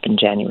received it back in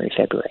January,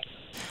 February.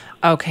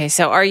 Okay,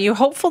 so are you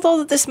hopeful, though,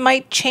 that this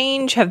might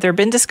change? Have there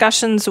been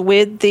discussions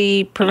with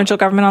the provincial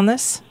government on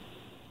this?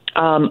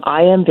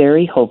 I am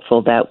very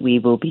hopeful that we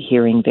will be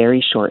hearing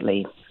very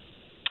shortly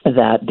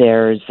that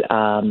there's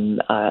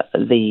a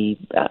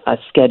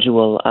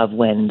schedule of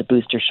when the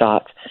booster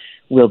shots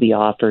will be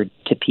offered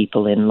to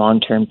people in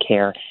long-term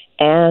care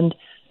and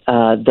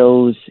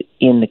those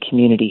in the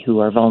community who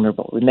are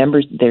vulnerable.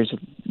 Remember, there's a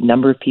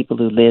number of people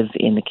who live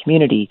in the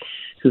community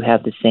who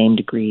have the same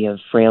degree of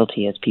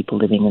frailty as people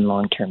living in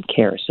long-term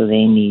care, so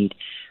they need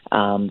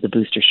the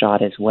booster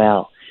shot as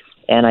well.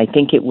 And I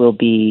think it will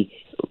be,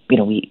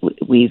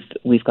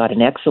 we've got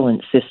an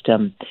excellent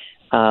system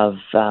of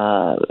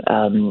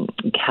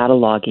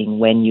cataloging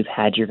when you've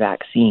had your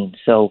vaccine.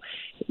 So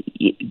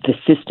the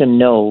system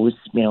knows,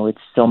 it's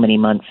so many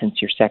months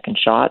since your second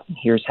shot.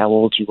 Here's how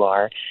old you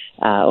are.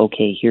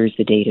 Okay, here's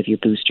the date of your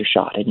booster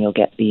shot, and you'll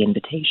get the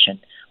invitation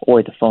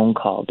or the phone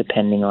call,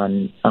 depending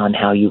on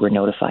how you were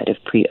notified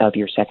of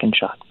your second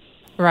shot.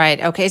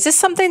 Right. Okay. Is this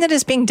something that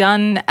is being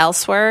done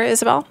elsewhere,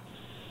 Isabel?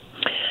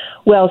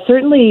 Well,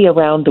 certainly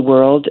around the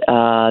world,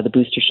 the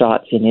booster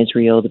shots in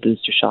Israel, the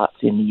booster shots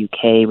in the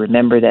UK.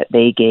 Remember that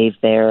they gave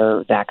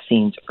their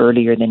vaccines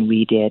earlier than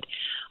we did.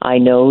 I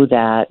know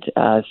that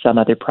some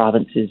other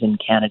provinces in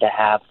Canada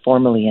have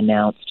formally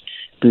announced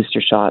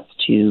booster shots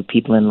to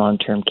people in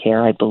long-term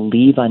care. I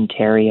believe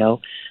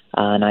Ontario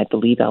and I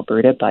believe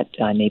Alberta, but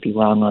I may be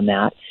wrong on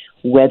that.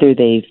 Whether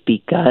they've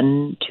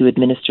begun to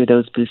administer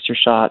those booster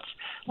shots,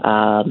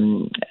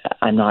 I'm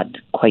not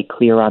quite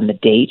clear on the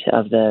date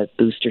of the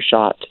booster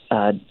shot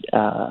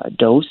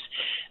dose,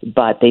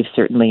 but they've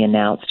certainly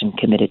announced and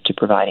committed to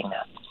providing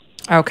that.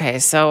 Okay,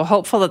 so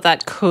hopeful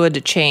that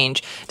could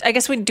change. I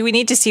guess do we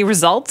need to see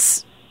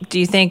results? Do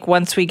you think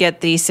once we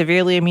get the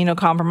severely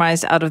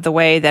immunocompromised out of the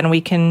way, then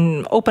we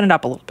can open it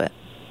up a little bit?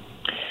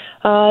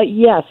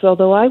 Yes,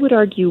 although I would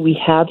argue we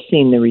have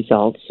seen the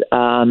results.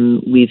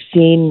 We've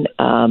seen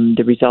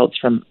the results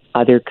from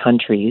other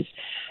countries,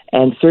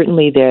 and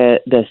certainly the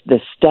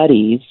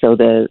studies. So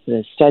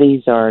the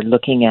studies are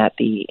looking at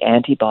the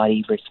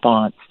antibody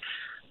response.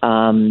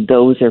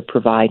 Those are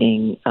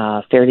providing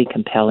fairly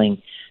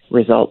compelling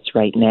results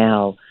right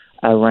now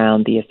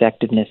around the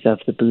effectiveness of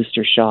the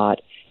booster shot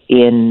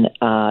in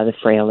the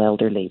frail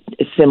elderly,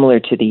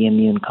 similar to the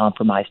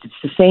immune-compromised. It's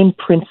the same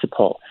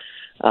principle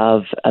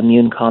of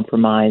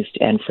immune-compromised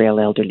and frail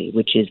elderly,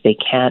 which is they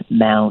can't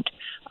mount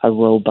a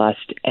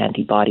robust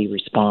antibody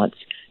response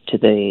to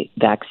the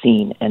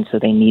vaccine, and so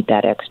they need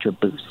that extra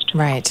boost.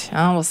 Right.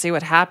 Oh, we'll see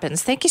what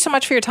happens. Thank you so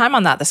much for your time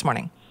on that this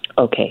morning.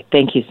 Okay.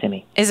 Thank you,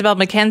 Simi. Isabel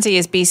McKenzie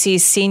is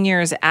BC's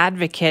seniors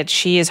advocate.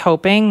 She is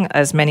hoping,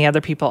 as many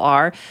other people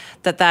are,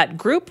 that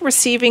group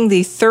receiving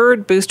the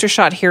third booster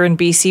shot here in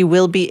BC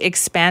will be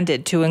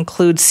expanded to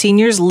include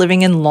seniors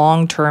living in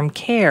long-term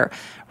care.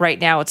 Right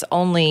now, it's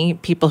only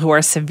people who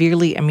are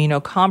severely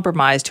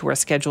immunocompromised who are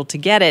scheduled to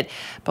get it.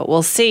 But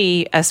we'll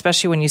see,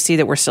 especially when you see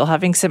that we're still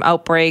having some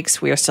outbreaks,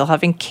 we are still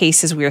having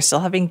cases, we are still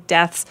having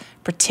deaths,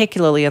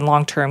 particularly in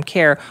long-term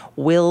care.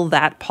 Will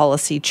that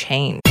policy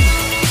change?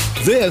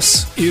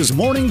 This is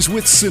Mornings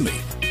with Simi.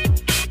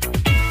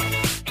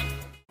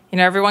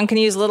 Everyone can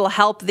use a little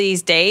help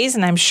these days,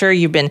 and I'm sure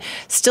you've been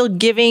still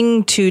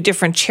giving to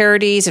different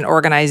charities and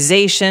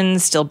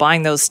organizations, still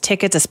buying those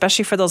tickets,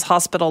 especially for those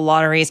hospital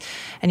lotteries.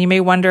 And you may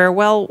wonder,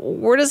 well,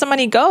 where does the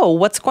money go?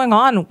 What's going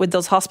on with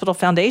those hospital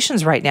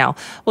foundations right now?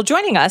 Well,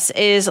 joining us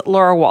is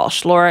Laura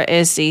Walsh. Laura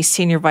is the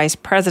Senior Vice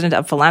President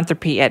of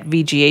Philanthropy at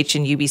VGH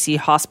and UBC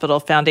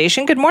Hospital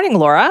Foundation. Good morning,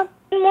 Laura.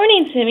 Good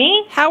morning,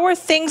 Simi. How are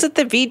things at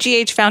the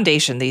VGH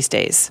Foundation these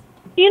days?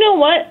 You know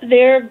what?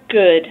 They're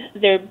good.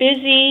 They're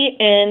busy,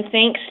 and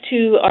thanks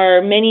to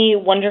our many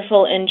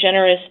wonderful and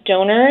generous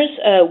donors,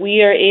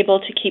 we are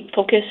able to keep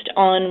focused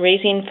on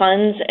raising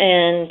funds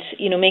and,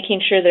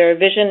 making sure that our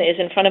vision is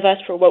in front of us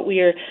for what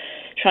we are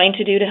trying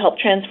to do to help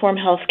transform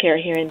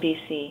healthcare here in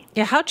BC.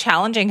 Yeah, how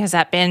challenging has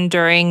that been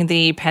during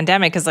the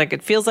pandemic? Because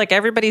it feels like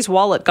everybody's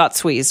wallet got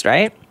squeezed,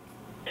 right?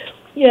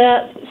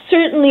 Yeah,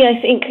 certainly I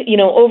think,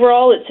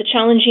 overall it's a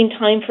challenging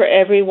time for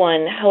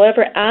everyone.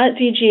 However, at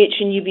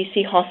VGH and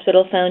UBC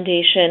Hospital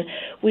Foundation,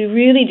 we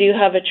really do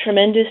have a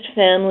tremendous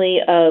family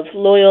of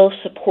loyal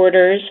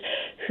supporters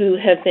who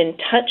have been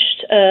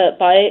touched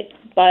by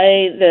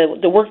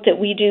the work that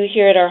we do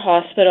here at our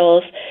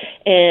hospitals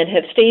and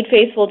have stayed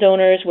faithful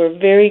donors. We're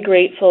very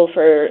grateful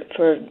for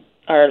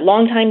our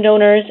longtime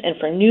donors and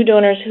for new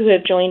donors who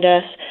have joined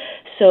us.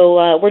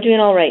 So we're doing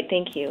all right.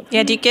 Thank you.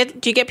 Yeah. Do you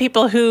get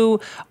people who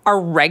are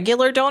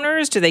regular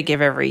donors? Do they give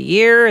every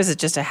year? Is it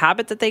just a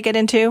habit that they get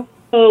into?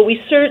 Oh,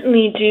 we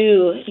certainly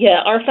do.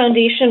 Yeah, our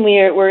foundation,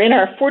 we're in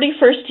our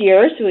 41st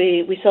year, so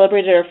we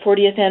celebrated our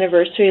 40th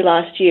anniversary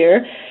last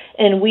year,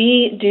 and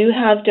we do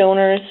have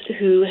donors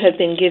who have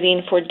been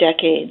giving for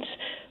decades.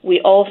 We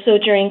also,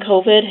 during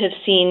COVID, have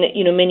seen,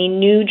 many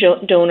new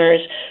donors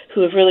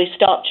who have really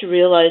stopped to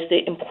realize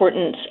the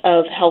importance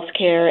of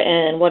healthcare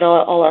and what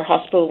all our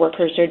hospital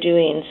workers are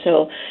doing.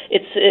 So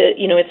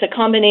it's a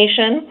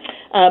combination,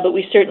 but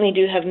we certainly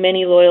do have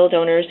many loyal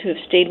donors who have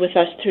stayed with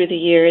us through the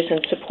years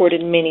and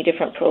supported many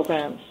different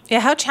programs.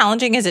 Yeah, how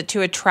challenging is it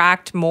to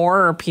attract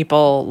more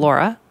people,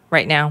 Laura,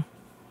 right now?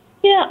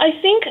 Yeah, I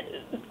think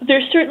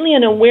there's certainly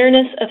an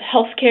awareness of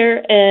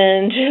healthcare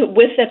and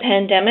with the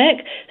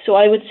pandemic. So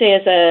I would say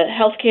as a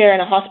healthcare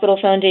and a hospital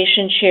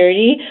foundation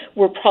charity,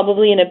 we're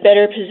probably in a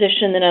better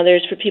position than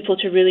others for people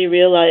to really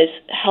realize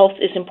health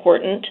is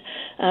important.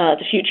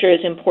 The future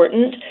is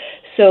important.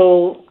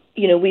 So,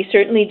 we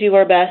certainly do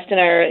our best, and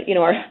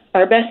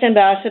our best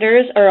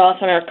ambassadors are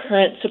often our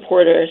current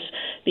supporters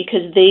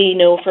because they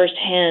know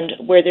firsthand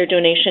where their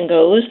donation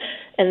goes.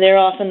 And they're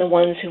often the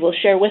ones who will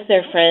share with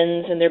their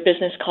friends and their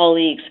business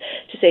colleagues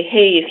to say,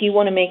 hey, if you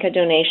want to make a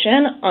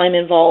donation, I'm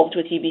involved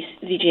with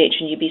VGH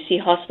and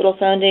UBC Hospital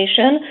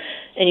Foundation,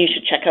 and you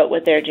should check out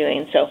what they're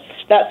doing. So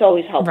that's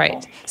always helpful.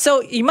 Right.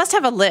 So you must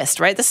have a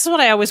list, right? This is what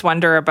I always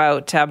wonder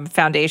about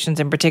foundations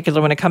in particular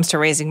when it comes to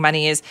raising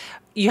money is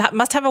you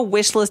must have a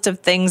wish list of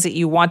things that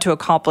you want to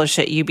accomplish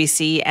at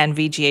UBC and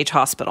VGH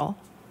Hospital.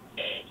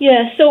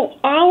 Yeah, so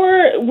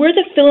we're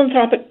the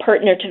philanthropic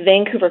partner to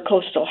Vancouver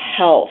Coastal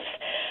Health.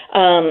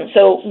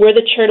 So we're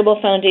the charitable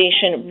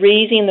foundation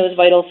raising those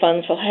vital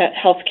funds for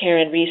healthcare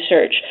and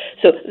research.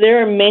 So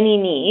there are many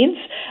needs,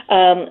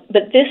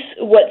 but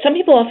what some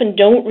people often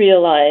don't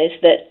realize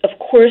that, of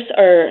course,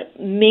 our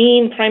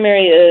main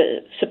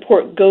primary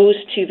support goes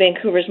to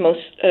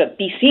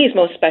BC's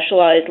most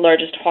specialized,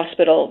 largest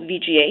hospital,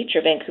 VGH,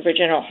 or Vancouver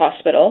General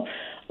Hospital.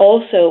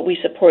 Also, we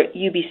support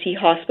UBC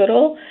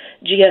Hospital,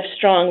 GF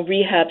Strong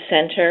Rehab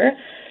Center,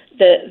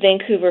 the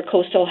Vancouver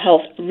Coastal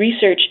Health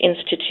Research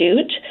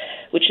Institute,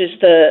 which is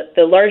the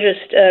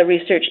largest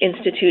research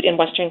institute in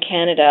Western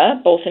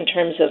Canada, both in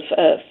terms of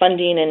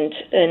funding and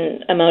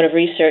amount of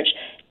research,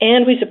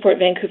 and we support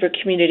Vancouver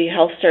Community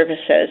Health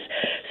Services.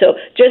 So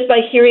just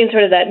by hearing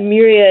sort of that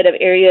myriad of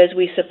areas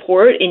we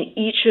support, in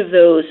each of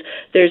those,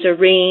 there's a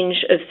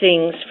range of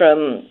things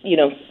from,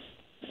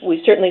 we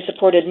certainly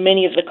supported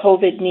many of the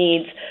COVID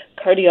needs,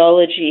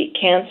 cardiology,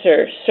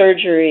 cancer,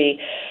 surgery,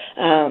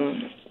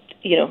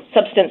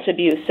 substance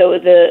abuse. So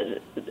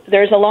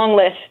there's a long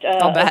list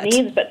of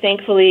needs, but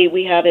thankfully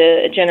we have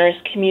a generous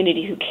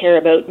community who care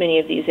about many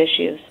of these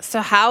issues.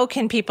 So how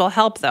can people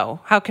help,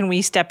 though? How can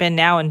we step in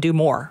now and do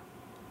more?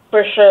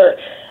 For sure.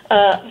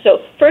 So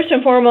first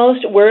and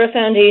foremost, we're a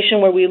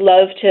foundation where we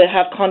love to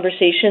have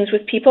conversations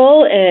with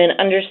people and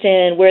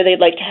understand where they'd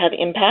like to have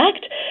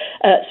impact.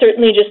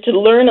 Certainly just to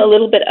learn a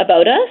little bit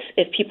about us.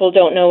 If people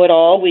don't know at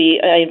all,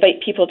 I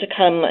invite people to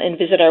come and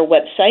visit our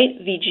website,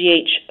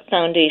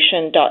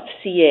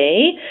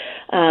 vghfoundation.ca,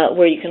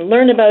 where you can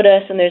learn about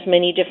us, and there's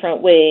many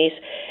different ways.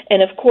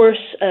 And of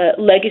course,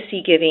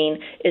 legacy giving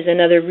is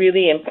another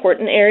really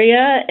important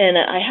area, and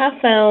I have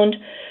found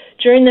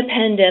during the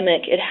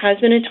pandemic, it has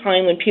been a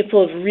time when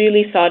people have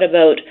really thought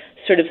about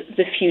sort of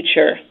the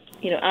future,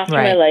 after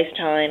my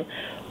lifetime,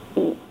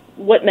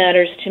 what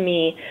matters to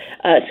me.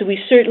 So we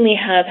certainly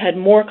have had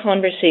more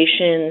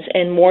conversations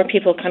and more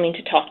people coming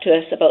to talk to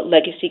us about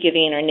legacy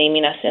giving or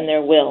naming us in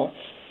their will.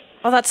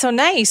 Oh, that's so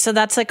nice. So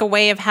that's like a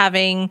way of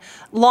having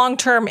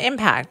long-term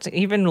impact,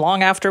 even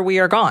long after we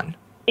are gone.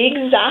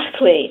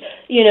 Exactly.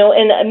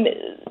 And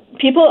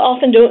people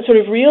often don't sort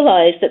of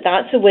realize that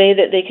that's a way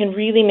that they can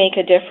really make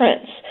a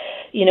difference.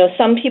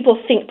 Some people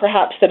think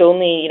perhaps that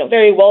only,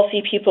 very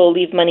wealthy people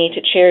leave money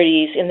to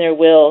charities in their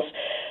wills.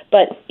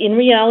 But in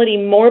reality,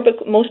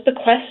 most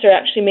bequests are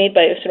actually made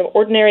by sort of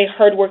ordinary,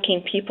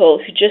 hardworking people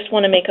who just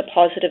want to make a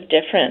positive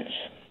difference.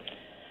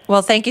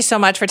 Well, thank you so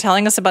much for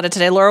telling us about it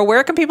today. Laura,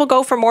 where can people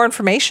go for more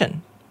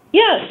information?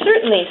 Yeah,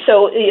 certainly.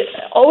 So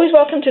always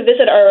welcome to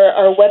visit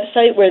our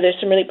website where there's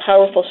some really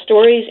powerful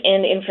stories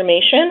and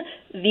information,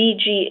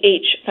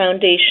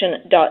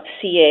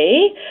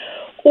 vghfoundation.ca.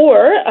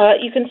 Or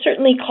you can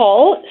certainly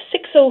call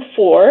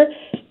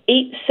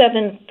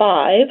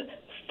 604-875-4917.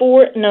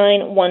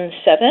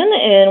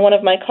 And one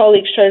of my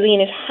colleagues,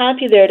 Charlene, is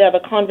happy there to have a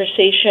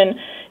conversation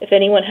if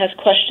anyone has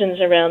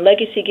questions around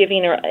legacy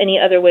giving or any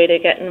other way to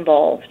get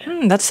involved.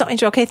 That's so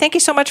interesting. Okay, thank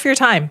you so much for your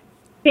time.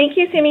 Thank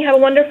you, Simi. Have a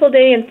wonderful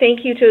day, and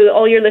thank you to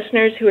all your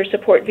listeners who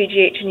support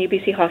VGH and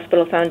UBC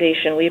Hospital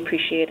Foundation. We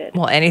appreciate it.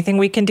 Well, anything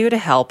we can do to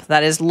help.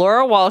 That is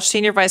Laura Walsh,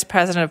 Senior Vice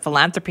President of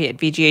Philanthropy at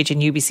VGH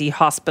and UBC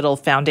Hospital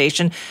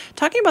Foundation,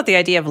 talking about the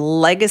idea of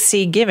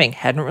legacy giving.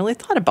 Hadn't really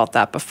thought about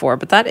that before,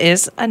 but that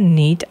is a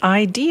neat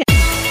idea.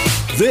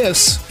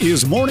 This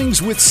is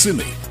Mornings with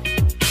Simi.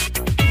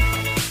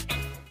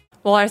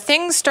 Well, are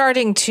things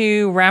starting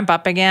to ramp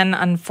up again,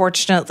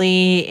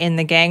 unfortunately, in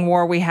the gang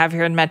war we have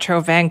here in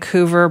Metro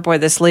Vancouver? Boy,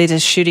 this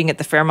latest shooting at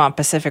the Fairmont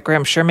Pacific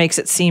Rim sure makes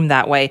it seem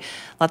that way.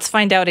 Let's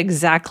find out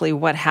exactly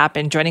what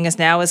happened. Joining us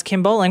now is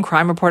Kim Boland,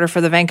 crime reporter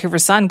for the Vancouver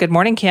Sun. Good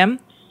morning,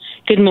 Kim.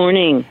 Good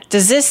morning.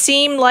 Does this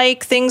seem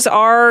like things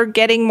are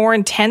getting more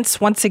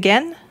intense once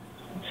again?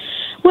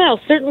 Well,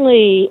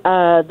 certainly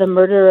the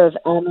murder of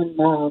Amon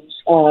Mounds.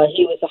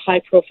 He was a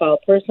high-profile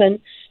person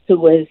who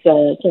was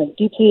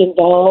deeply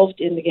involved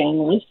in the gang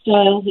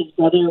lifestyle. His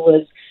brother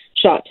was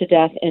shot to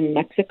death in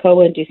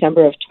Mexico in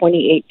December of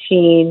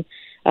 2018.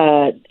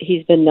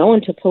 He's been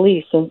known to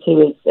police since he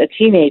was a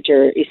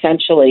teenager,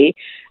 essentially,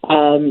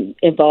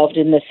 involved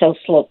in the South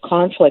Slope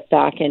conflict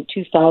back in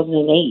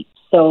 2008.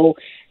 So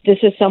this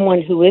is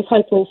someone who is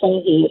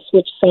high-profile. He has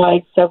switched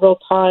sides several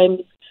times.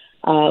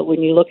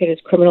 When you look at his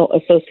criminal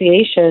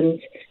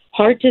associations,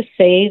 hard to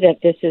say that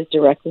this is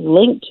directly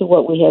linked to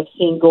what we have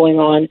seen going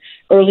on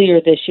earlier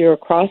this year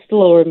across the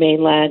Lower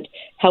Mainland.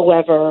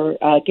 However,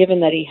 given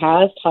that he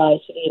has ties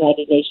to the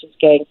United Nations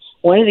gang,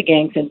 one of the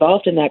gangs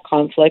involved in that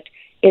conflict,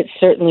 it's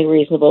certainly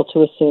reasonable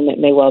to assume it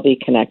may well be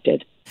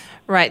connected.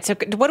 Right. So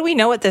what do we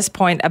know at this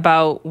point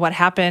about what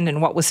happened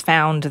and what was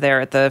found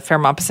there at the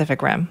Fairmont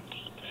Pacific Rim?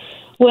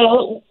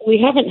 Well, we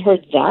haven't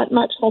heard that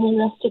much from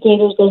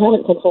investigators. They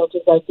haven't confirmed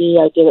his ID.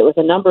 I did it with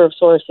a number of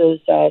sources,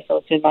 so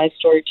it's in my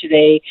story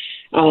today.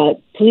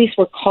 Police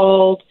were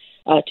called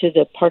to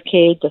the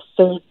parkade, the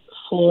third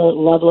floor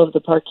level of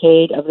the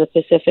parkade of the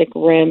Pacific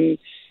Rim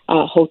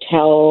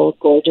hotel,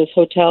 gorgeous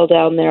hotel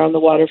down there on the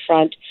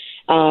waterfront.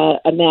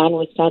 A man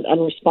was found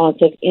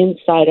unresponsive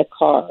inside a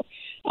car.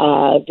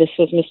 This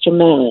was Mr.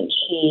 Mange.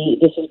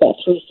 This was about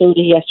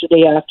 3:30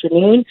 yesterday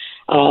afternoon.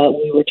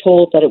 We were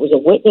told that it was a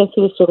witness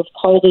who sort of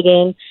called it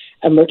in.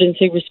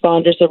 Emergency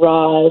responders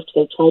arrived.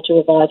 They tried to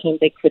revive him.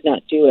 They could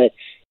not do it.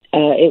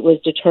 It was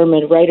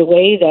determined right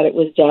away that it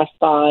was death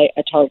by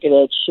a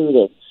targeted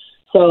shooting.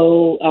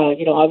 So,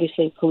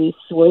 obviously police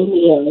were in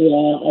the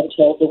area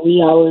until the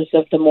wee hours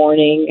of the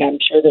morning. I'm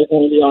sure they're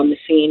going to be on the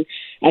scene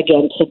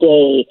again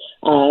today.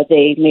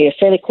 They made a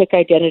fairly quick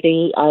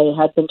identity. I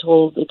had been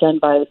told, again,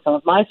 by some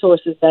of my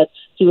sources that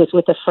he was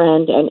with a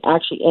friend and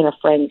actually in a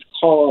friend's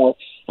car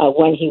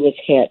when he was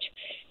hit.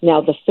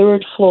 Now, the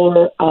third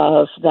floor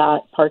of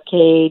that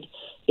parkade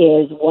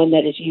is one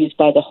that is used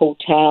by the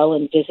hotel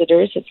and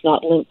visitors. It's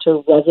not linked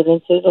to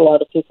residences. A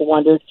lot of people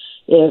wondered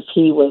if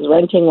he was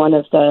renting one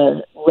of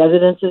the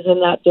residences in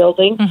that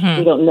building. Mm-hmm.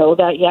 We don't know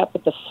that yet,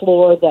 but the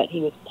floor that he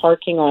was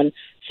parking on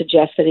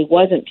suggests that he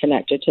wasn't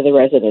connected to the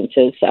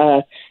residences.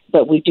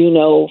 But we do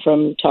know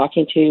from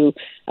talking to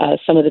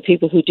some of the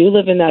people who do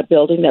live in that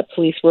building that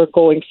police were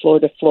going floor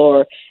to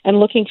floor and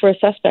looking for a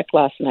suspect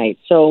last night.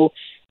 So,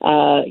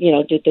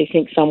 did they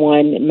think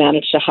someone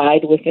managed to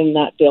hide within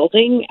that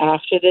building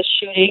after this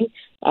shooting?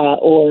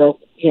 Or,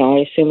 I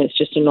assume it's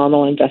just a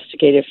normal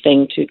investigative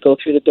thing to go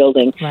through the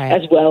building, right,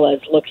 as well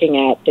as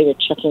they were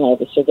checking all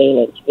the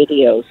surveillance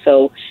video.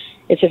 So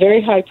it's a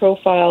very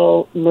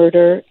high-profile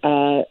murder.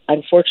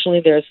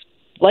 Unfortunately, there's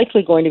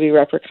likely going to be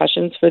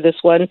repercussions for this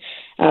one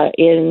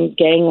in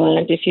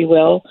gangland, if you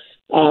will.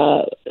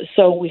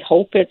 So we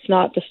hope it's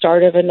not the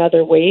start of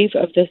another wave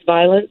of this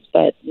violence,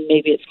 but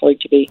maybe it's going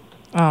to be.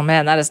 Oh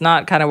man, that is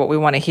not kind of what we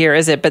want to hear,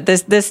 is it? But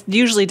this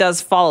usually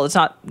does follow. It's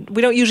not.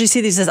 We don't usually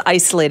see these as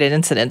isolated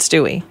incidents,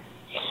 do we?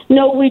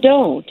 No, we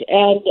don't.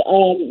 And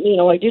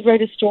I did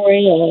write a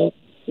story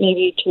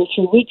maybe 2 or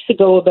 3 weeks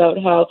ago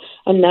about how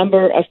a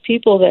number of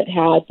people that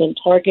had been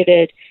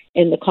targeted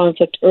in the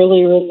conflict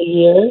earlier in the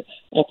year,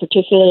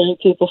 particularly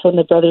people from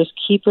the Brothers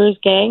Keepers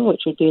gang,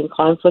 which would be in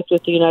conflict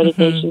with the United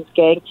Nations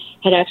gang,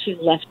 had actually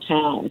left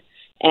town.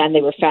 And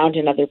they were found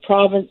in other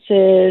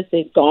provinces.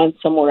 They'd gone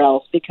somewhere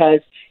else because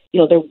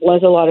there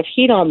was a lot of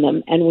heat on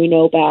them. And we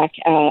know back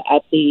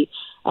at the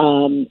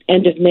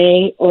end of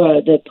May,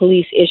 the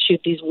police issued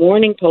these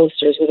warning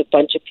posters with a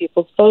bunch of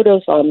people's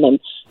photos on them.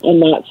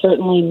 And that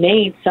certainly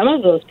made some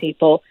of those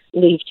people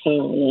leave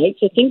town, right?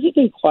 So things have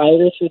been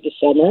quieter through the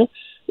summer.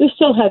 We've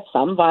still had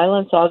some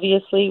violence,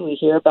 obviously. We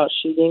hear about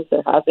shootings.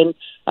 There have been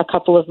a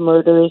couple of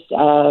murders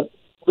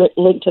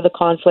linked to the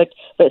conflict,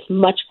 but it's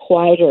much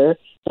quieter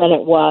than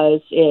it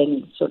was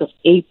in sort of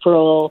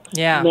April,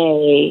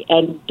 May,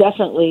 and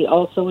definitely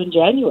also in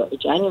January.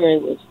 January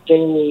was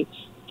very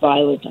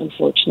violent,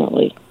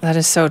 unfortunately. That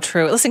is so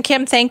true. Listen,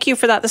 Kim, thank you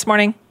for that this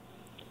morning.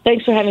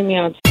 Thanks for having me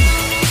on.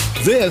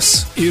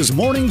 This is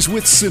Mornings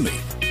with Simi.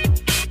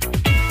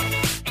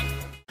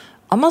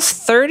 Almost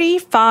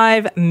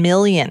 35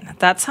 million.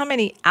 That's how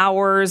many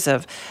hours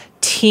of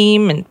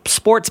team and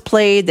sports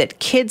played that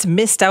kids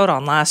missed out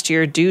on last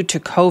year due to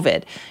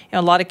COVID.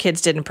 A lot of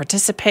kids didn't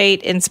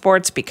participate in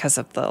sports because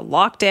of the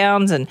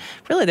lockdowns, and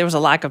really there was a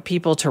lack of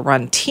people to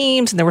run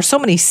teams, and there were so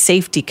many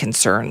safety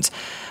concerns.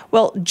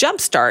 Well,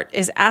 Jumpstart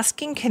is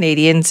asking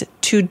Canadians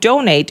to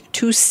donate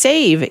to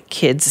save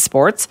kids'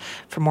 sports.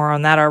 For more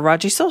on that, our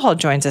Raji Sohal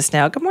joins us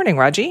now. Good morning,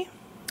 Raji.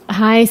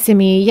 Hi,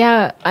 Simi.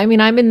 Yeah,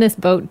 I'm in this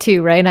boat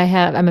too, right?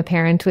 I'm a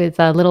parent with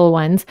little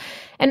ones.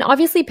 And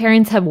obviously,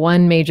 parents have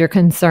one major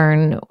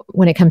concern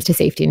when it comes to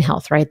safety and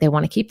health, right? They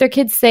want to keep their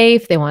kids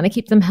safe. They want to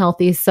keep them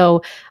healthy.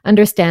 So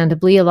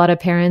understandably, a lot of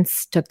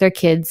parents took their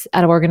kids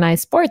out of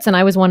organized sports. And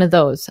I was one of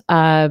those.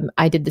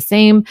 I did the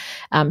same.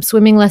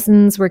 Swimming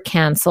lessons were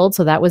canceled.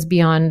 So that was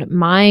beyond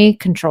my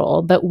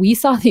control. But we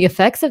saw the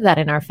effects of that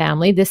in our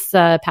family. This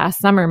past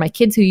summer, my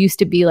kids who used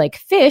to be like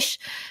fish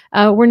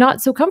were not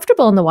so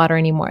comfortable in the water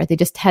anymore. They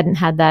just hadn't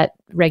had that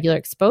regular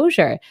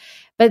exposure.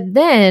 But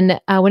then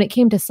when it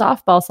came to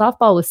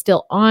softball was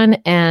still on,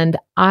 and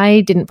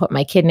I didn't put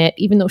my kid in it,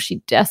 even though she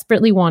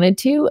desperately wanted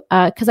to,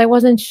 because I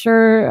wasn't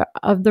sure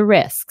of the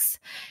risks.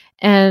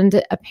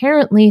 And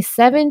apparently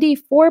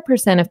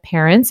 74% of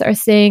parents are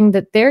saying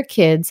that their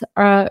kids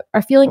are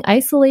feeling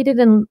isolated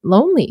and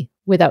lonely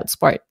without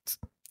sports.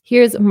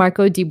 Here's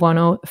Marco Di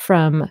Buono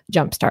from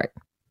Jumpstart.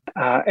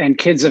 And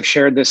kids have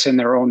shared this in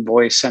their own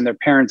voice, and their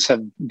parents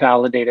have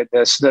validated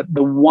this. The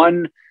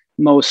one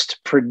most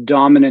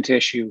predominant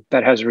issue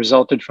that has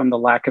resulted from the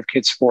lack of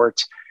kids'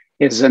 sports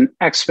is an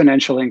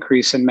exponential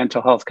increase in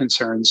mental health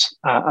concerns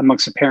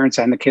amongst the parents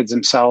and the kids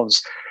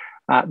themselves.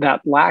 That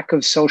lack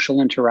of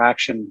social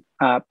interaction,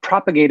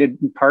 propagated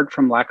in part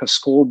from lack of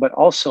school, but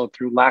also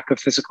through lack of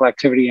physical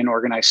activity and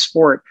organized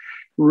sport,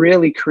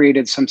 really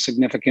created some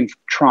significant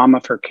trauma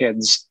for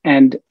kids.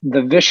 And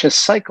the vicious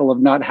cycle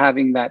of not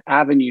having that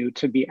avenue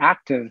to be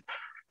active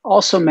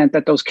also meant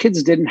that those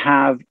kids didn't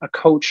have a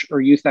coach or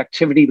youth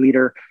activity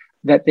leader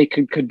that they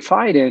could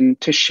confide in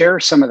to share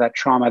some of that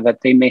trauma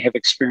that they may have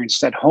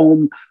experienced at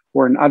home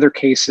or in other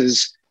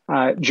cases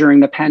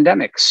during the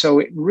pandemic. So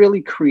it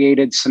really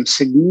created some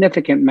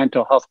significant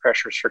mental health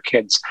pressures for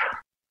kids.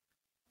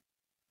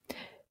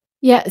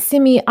 Yeah,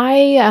 Simi,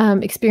 I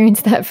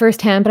experienced that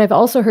firsthand, but I've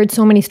also heard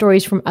so many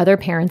stories from other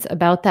parents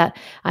about that.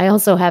 I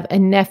also have a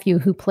nephew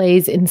who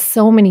plays in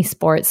so many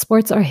sports.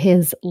 Sports are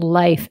his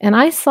life. And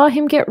I saw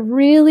him get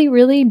really,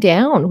 really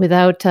down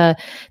without the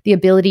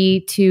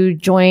ability to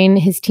join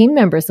his team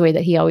members the way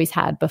that he always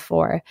had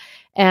before.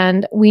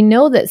 And we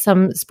know that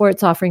some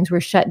sports offerings were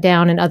shut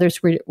down and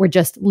others were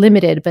just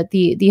limited, but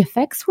the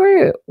effects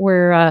were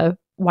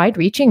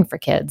wide-reaching for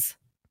kids.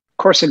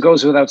 Of course, it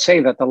goes without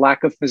saying that the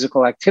lack of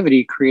physical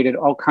activity created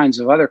all kinds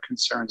of other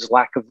concerns,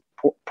 lack of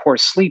poor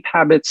sleep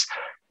habits,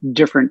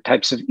 different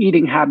types of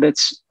eating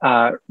habits,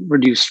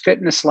 reduced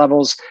fitness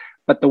levels.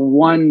 But the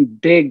one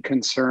big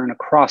concern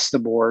across the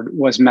board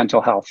was mental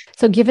health.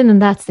 So given that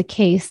that's the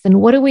case, then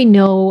what do we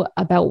know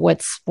about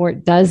what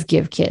sport does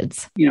give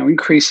kids?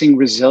 Increasing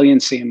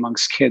resiliency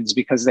amongst kids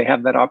because they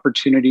have that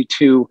opportunity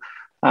to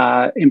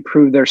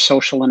improve their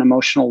social and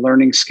emotional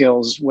learning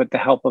skills with the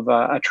help of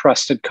a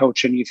trusted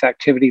coach and youth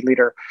activity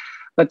leader.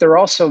 But there are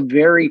also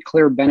very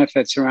clear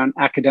benefits around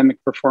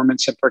academic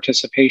performance and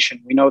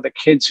participation. We know that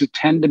kids who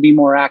tend to be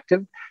more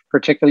active,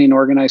 particularly in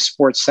organized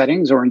sports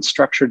settings or in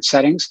structured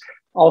settings,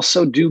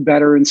 also do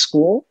better in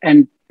school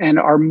and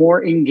are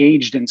more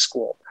engaged in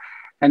school.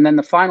 And then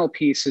the final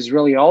piece is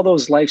really all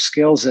those life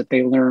skills that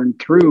they learn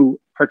through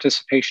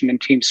participation in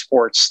team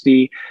sports,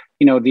 the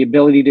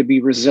ability to be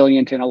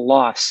resilient in a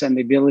loss and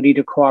the ability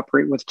to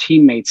cooperate with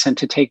teammates and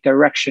to take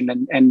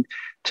direction and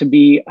to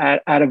be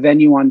at a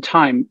venue on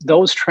time.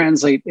 Those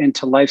translate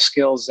into life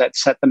skills that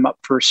set them up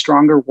for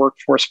stronger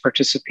workforce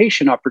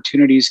participation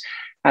opportunities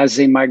as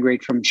they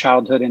migrate from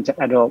childhood into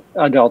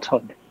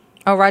adulthood.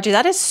 Oh, Raji,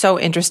 that is so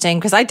interesting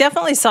because I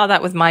definitely saw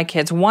that with my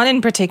kids. One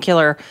in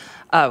particular,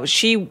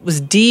 she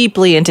was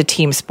deeply into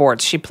team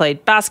sports. She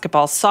played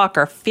basketball,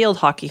 soccer, field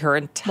hockey her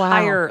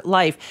entire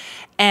life.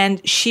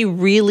 And she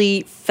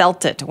really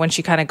felt it when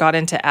she kind of got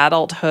into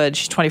adulthood.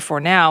 She's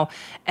 24 now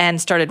and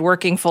started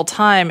working full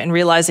time and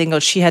realizing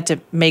she had to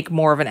make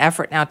more of an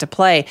effort now to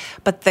play.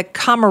 But the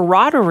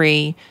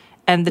camaraderie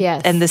and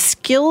the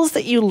skills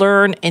that you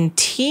learn in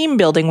team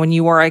building when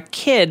you are a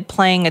kid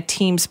playing a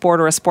team sport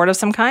or a sport of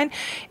some kind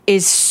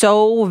is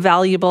so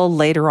valuable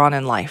later on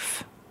in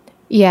life.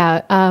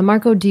 Yeah,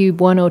 Marco Di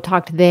Buono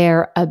talked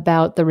there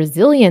about the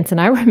resilience,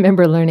 and I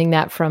remember learning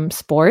that from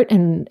sport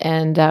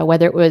and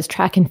whether it was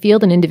track and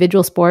field, an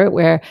individual sport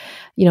where,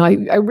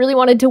 I really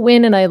wanted to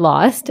win and I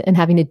lost, and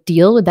having to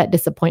deal with that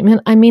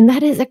disappointment. I mean,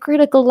 that is a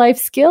critical life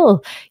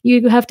skill.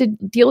 You have to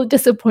deal with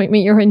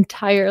disappointment your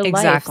entire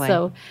life.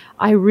 So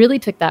I really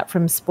took that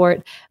from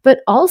sport.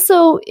 But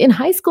also in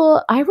high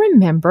school, I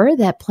remember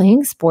that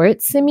playing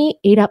sports, Simi,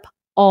 ate up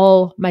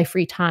all my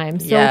free time.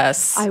 So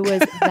yes. I was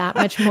that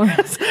much more.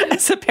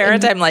 As a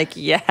parent, I'm like,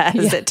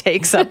 it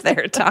takes up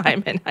their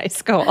time in high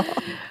school.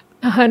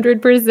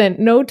 100%.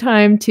 No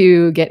time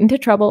to get into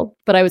trouble.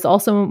 But I was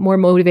also more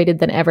motivated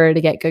than ever to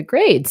get good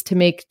grades, to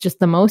make just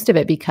the most of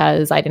it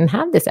because I didn't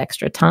have this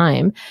extra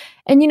time.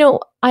 And,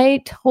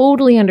 I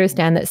totally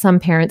understand that some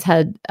parents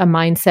had a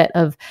mindset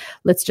of,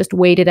 let's just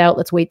wait it out.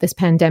 Let's wait this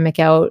pandemic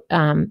out.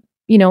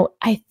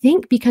 I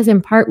think because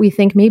in part we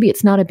think maybe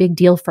it's not a big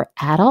deal for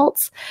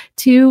adults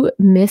to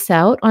miss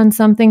out on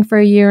something for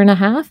a year and a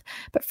half,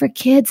 but for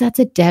kids, that's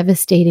a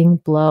devastating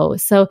blow.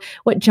 So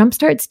what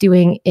Jumpstart's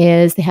doing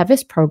is they have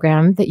this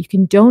program that you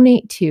can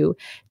donate to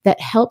that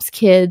helps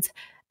kids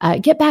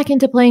get back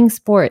into playing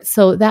sports.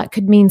 So that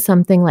could mean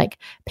something like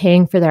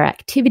paying for their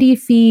activity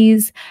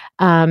fees.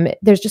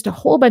 There's just a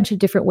whole bunch of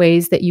different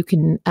ways that you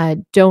can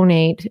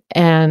donate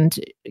and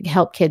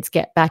help kids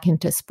get back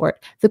into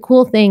sport. The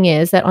cool thing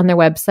is that on their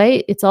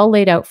website, it's all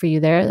laid out for you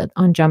there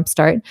on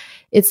Jumpstart.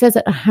 It says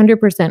that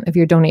 100% of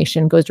your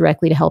donation goes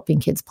directly to helping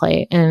kids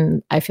play.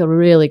 And I feel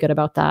really good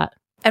about that.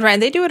 And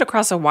Ryan, they do it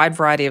across a wide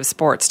variety of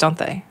sports, don't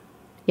they?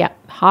 Yeah,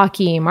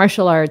 hockey,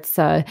 martial arts,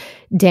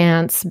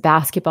 dance,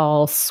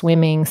 basketball,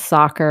 swimming,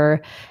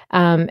 soccer.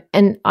 And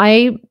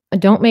I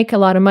don't make a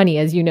lot of money,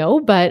 as you know,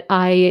 but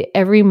I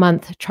every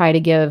month try to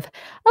give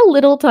a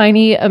little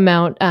tiny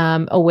amount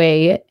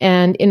away.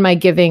 And in my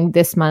giving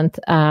this month,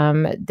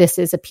 this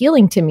is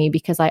appealing to me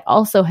because I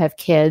also have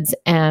kids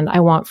and I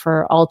want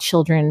for all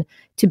children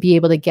to be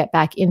able to get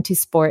back into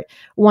sport.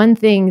 One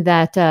thing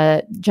that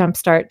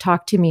Jumpstart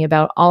talked to me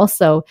about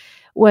also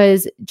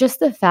was just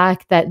the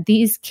fact that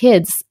these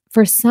kids,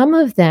 for some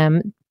of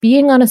them,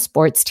 being on a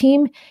sports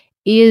team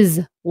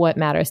is what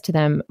matters to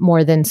them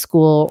more than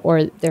school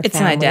or their family. It's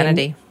an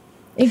identity.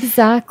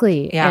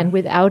 Exactly. Yeah. And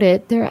without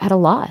it, they're at a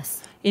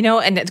loss. You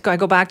know, and I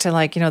go back to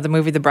the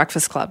movie The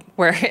Breakfast Club,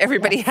 where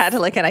everybody had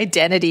an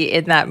identity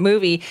in that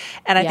movie.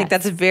 And I think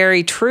that's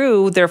very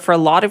true. There, for a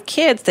lot of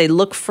kids, they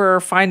look for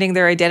finding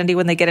their identity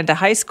when they get into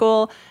high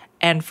school.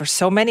 And for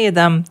so many of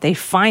them, they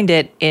find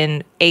it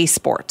in a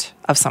sport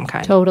of some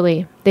kind.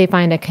 Totally. They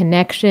find a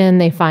connection,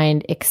 they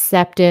find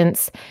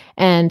acceptance,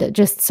 and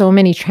just so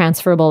many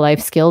transferable life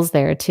skills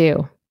there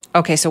too.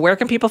 Okay, so where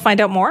can people find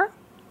out more?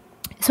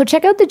 So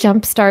check out the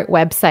Jumpstart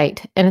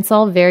website, and it's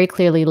all very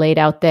clearly laid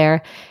out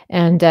there,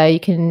 and you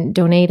can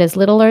donate as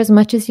little or as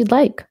much as you'd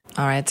like.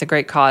 All right, it's a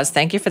great cause.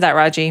 Thank you for that,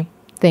 Raji.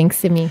 Thanks,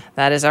 Simi.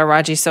 That is our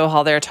Raji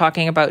Sohal. They're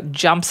talking about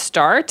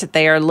Jumpstart.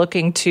 They are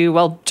looking to,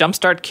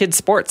 jumpstart kids'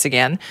 sports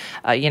again.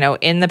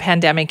 In the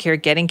pandemic here,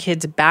 getting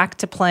kids back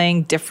to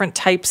playing different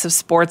types of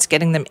sports,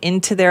 getting them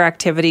into their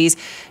activities,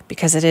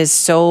 because it is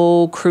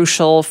so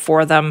crucial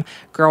for them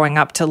growing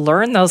up to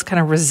learn those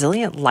kind of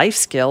resilient life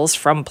skills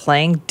from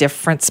playing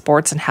different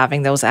sports and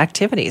having those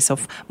activities. So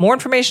more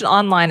information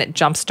online at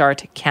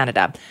Jumpstart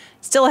Canada.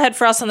 Still ahead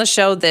for us on the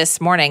show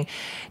this morning.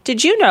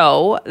 Did you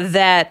know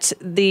that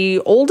the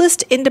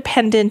oldest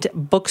independent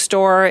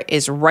bookstore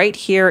is right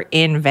here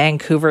in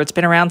Vancouver? It's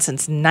been around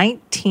since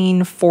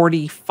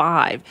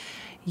 1945.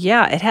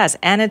 Yeah, it has.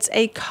 And it's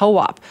a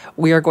co-op.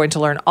 We are going to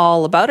learn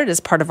all about it as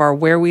part of our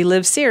Where We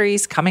Live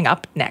series coming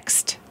up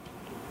next.